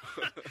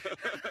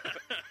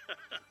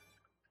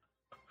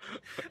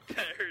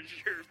 There's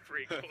your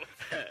prequel.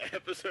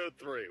 Episode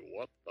 3.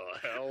 What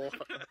the hell?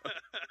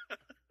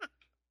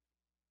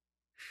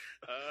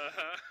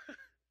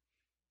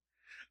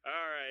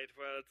 All right.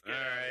 Well, let's get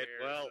out of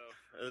here. Well,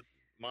 so.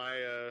 My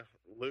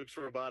Luke's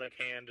robotic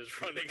hand is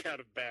running out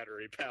of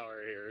battery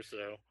power here,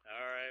 so.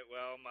 All right.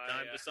 Well,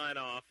 time to sign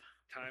off.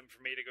 Time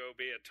for me to go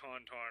be a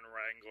Tauntaun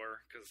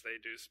Wrangler, because they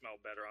do smell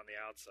better on the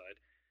outside.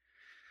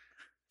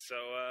 So,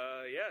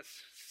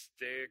 yes,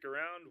 stick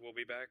around. We'll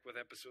be back with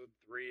episode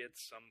 3 at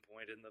some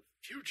point in the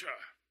future.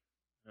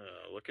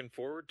 Looking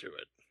forward to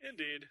it.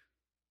 Indeed.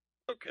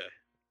 Okay.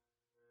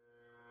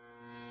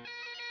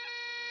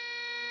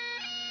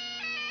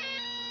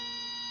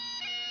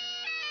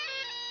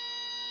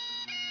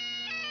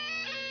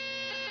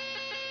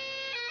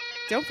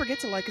 Don't forget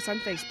to like us on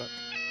Facebook.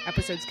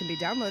 Episodes can be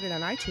downloaded on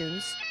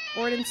iTunes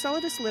or at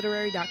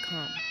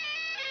EnceladusLiterary.com.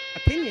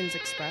 Opinions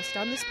expressed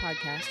on this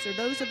podcast are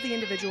those of the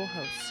individual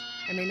hosts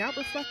and may not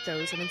reflect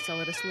those of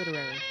Enceladus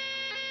Literary.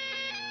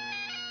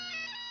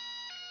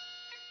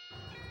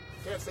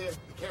 Can't say it.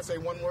 You can't say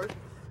one word.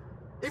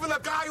 Even a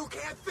guy who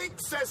can't think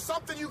says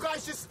something. You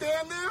guys just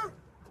stand there.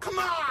 Come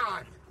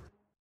on.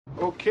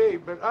 Okay,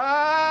 but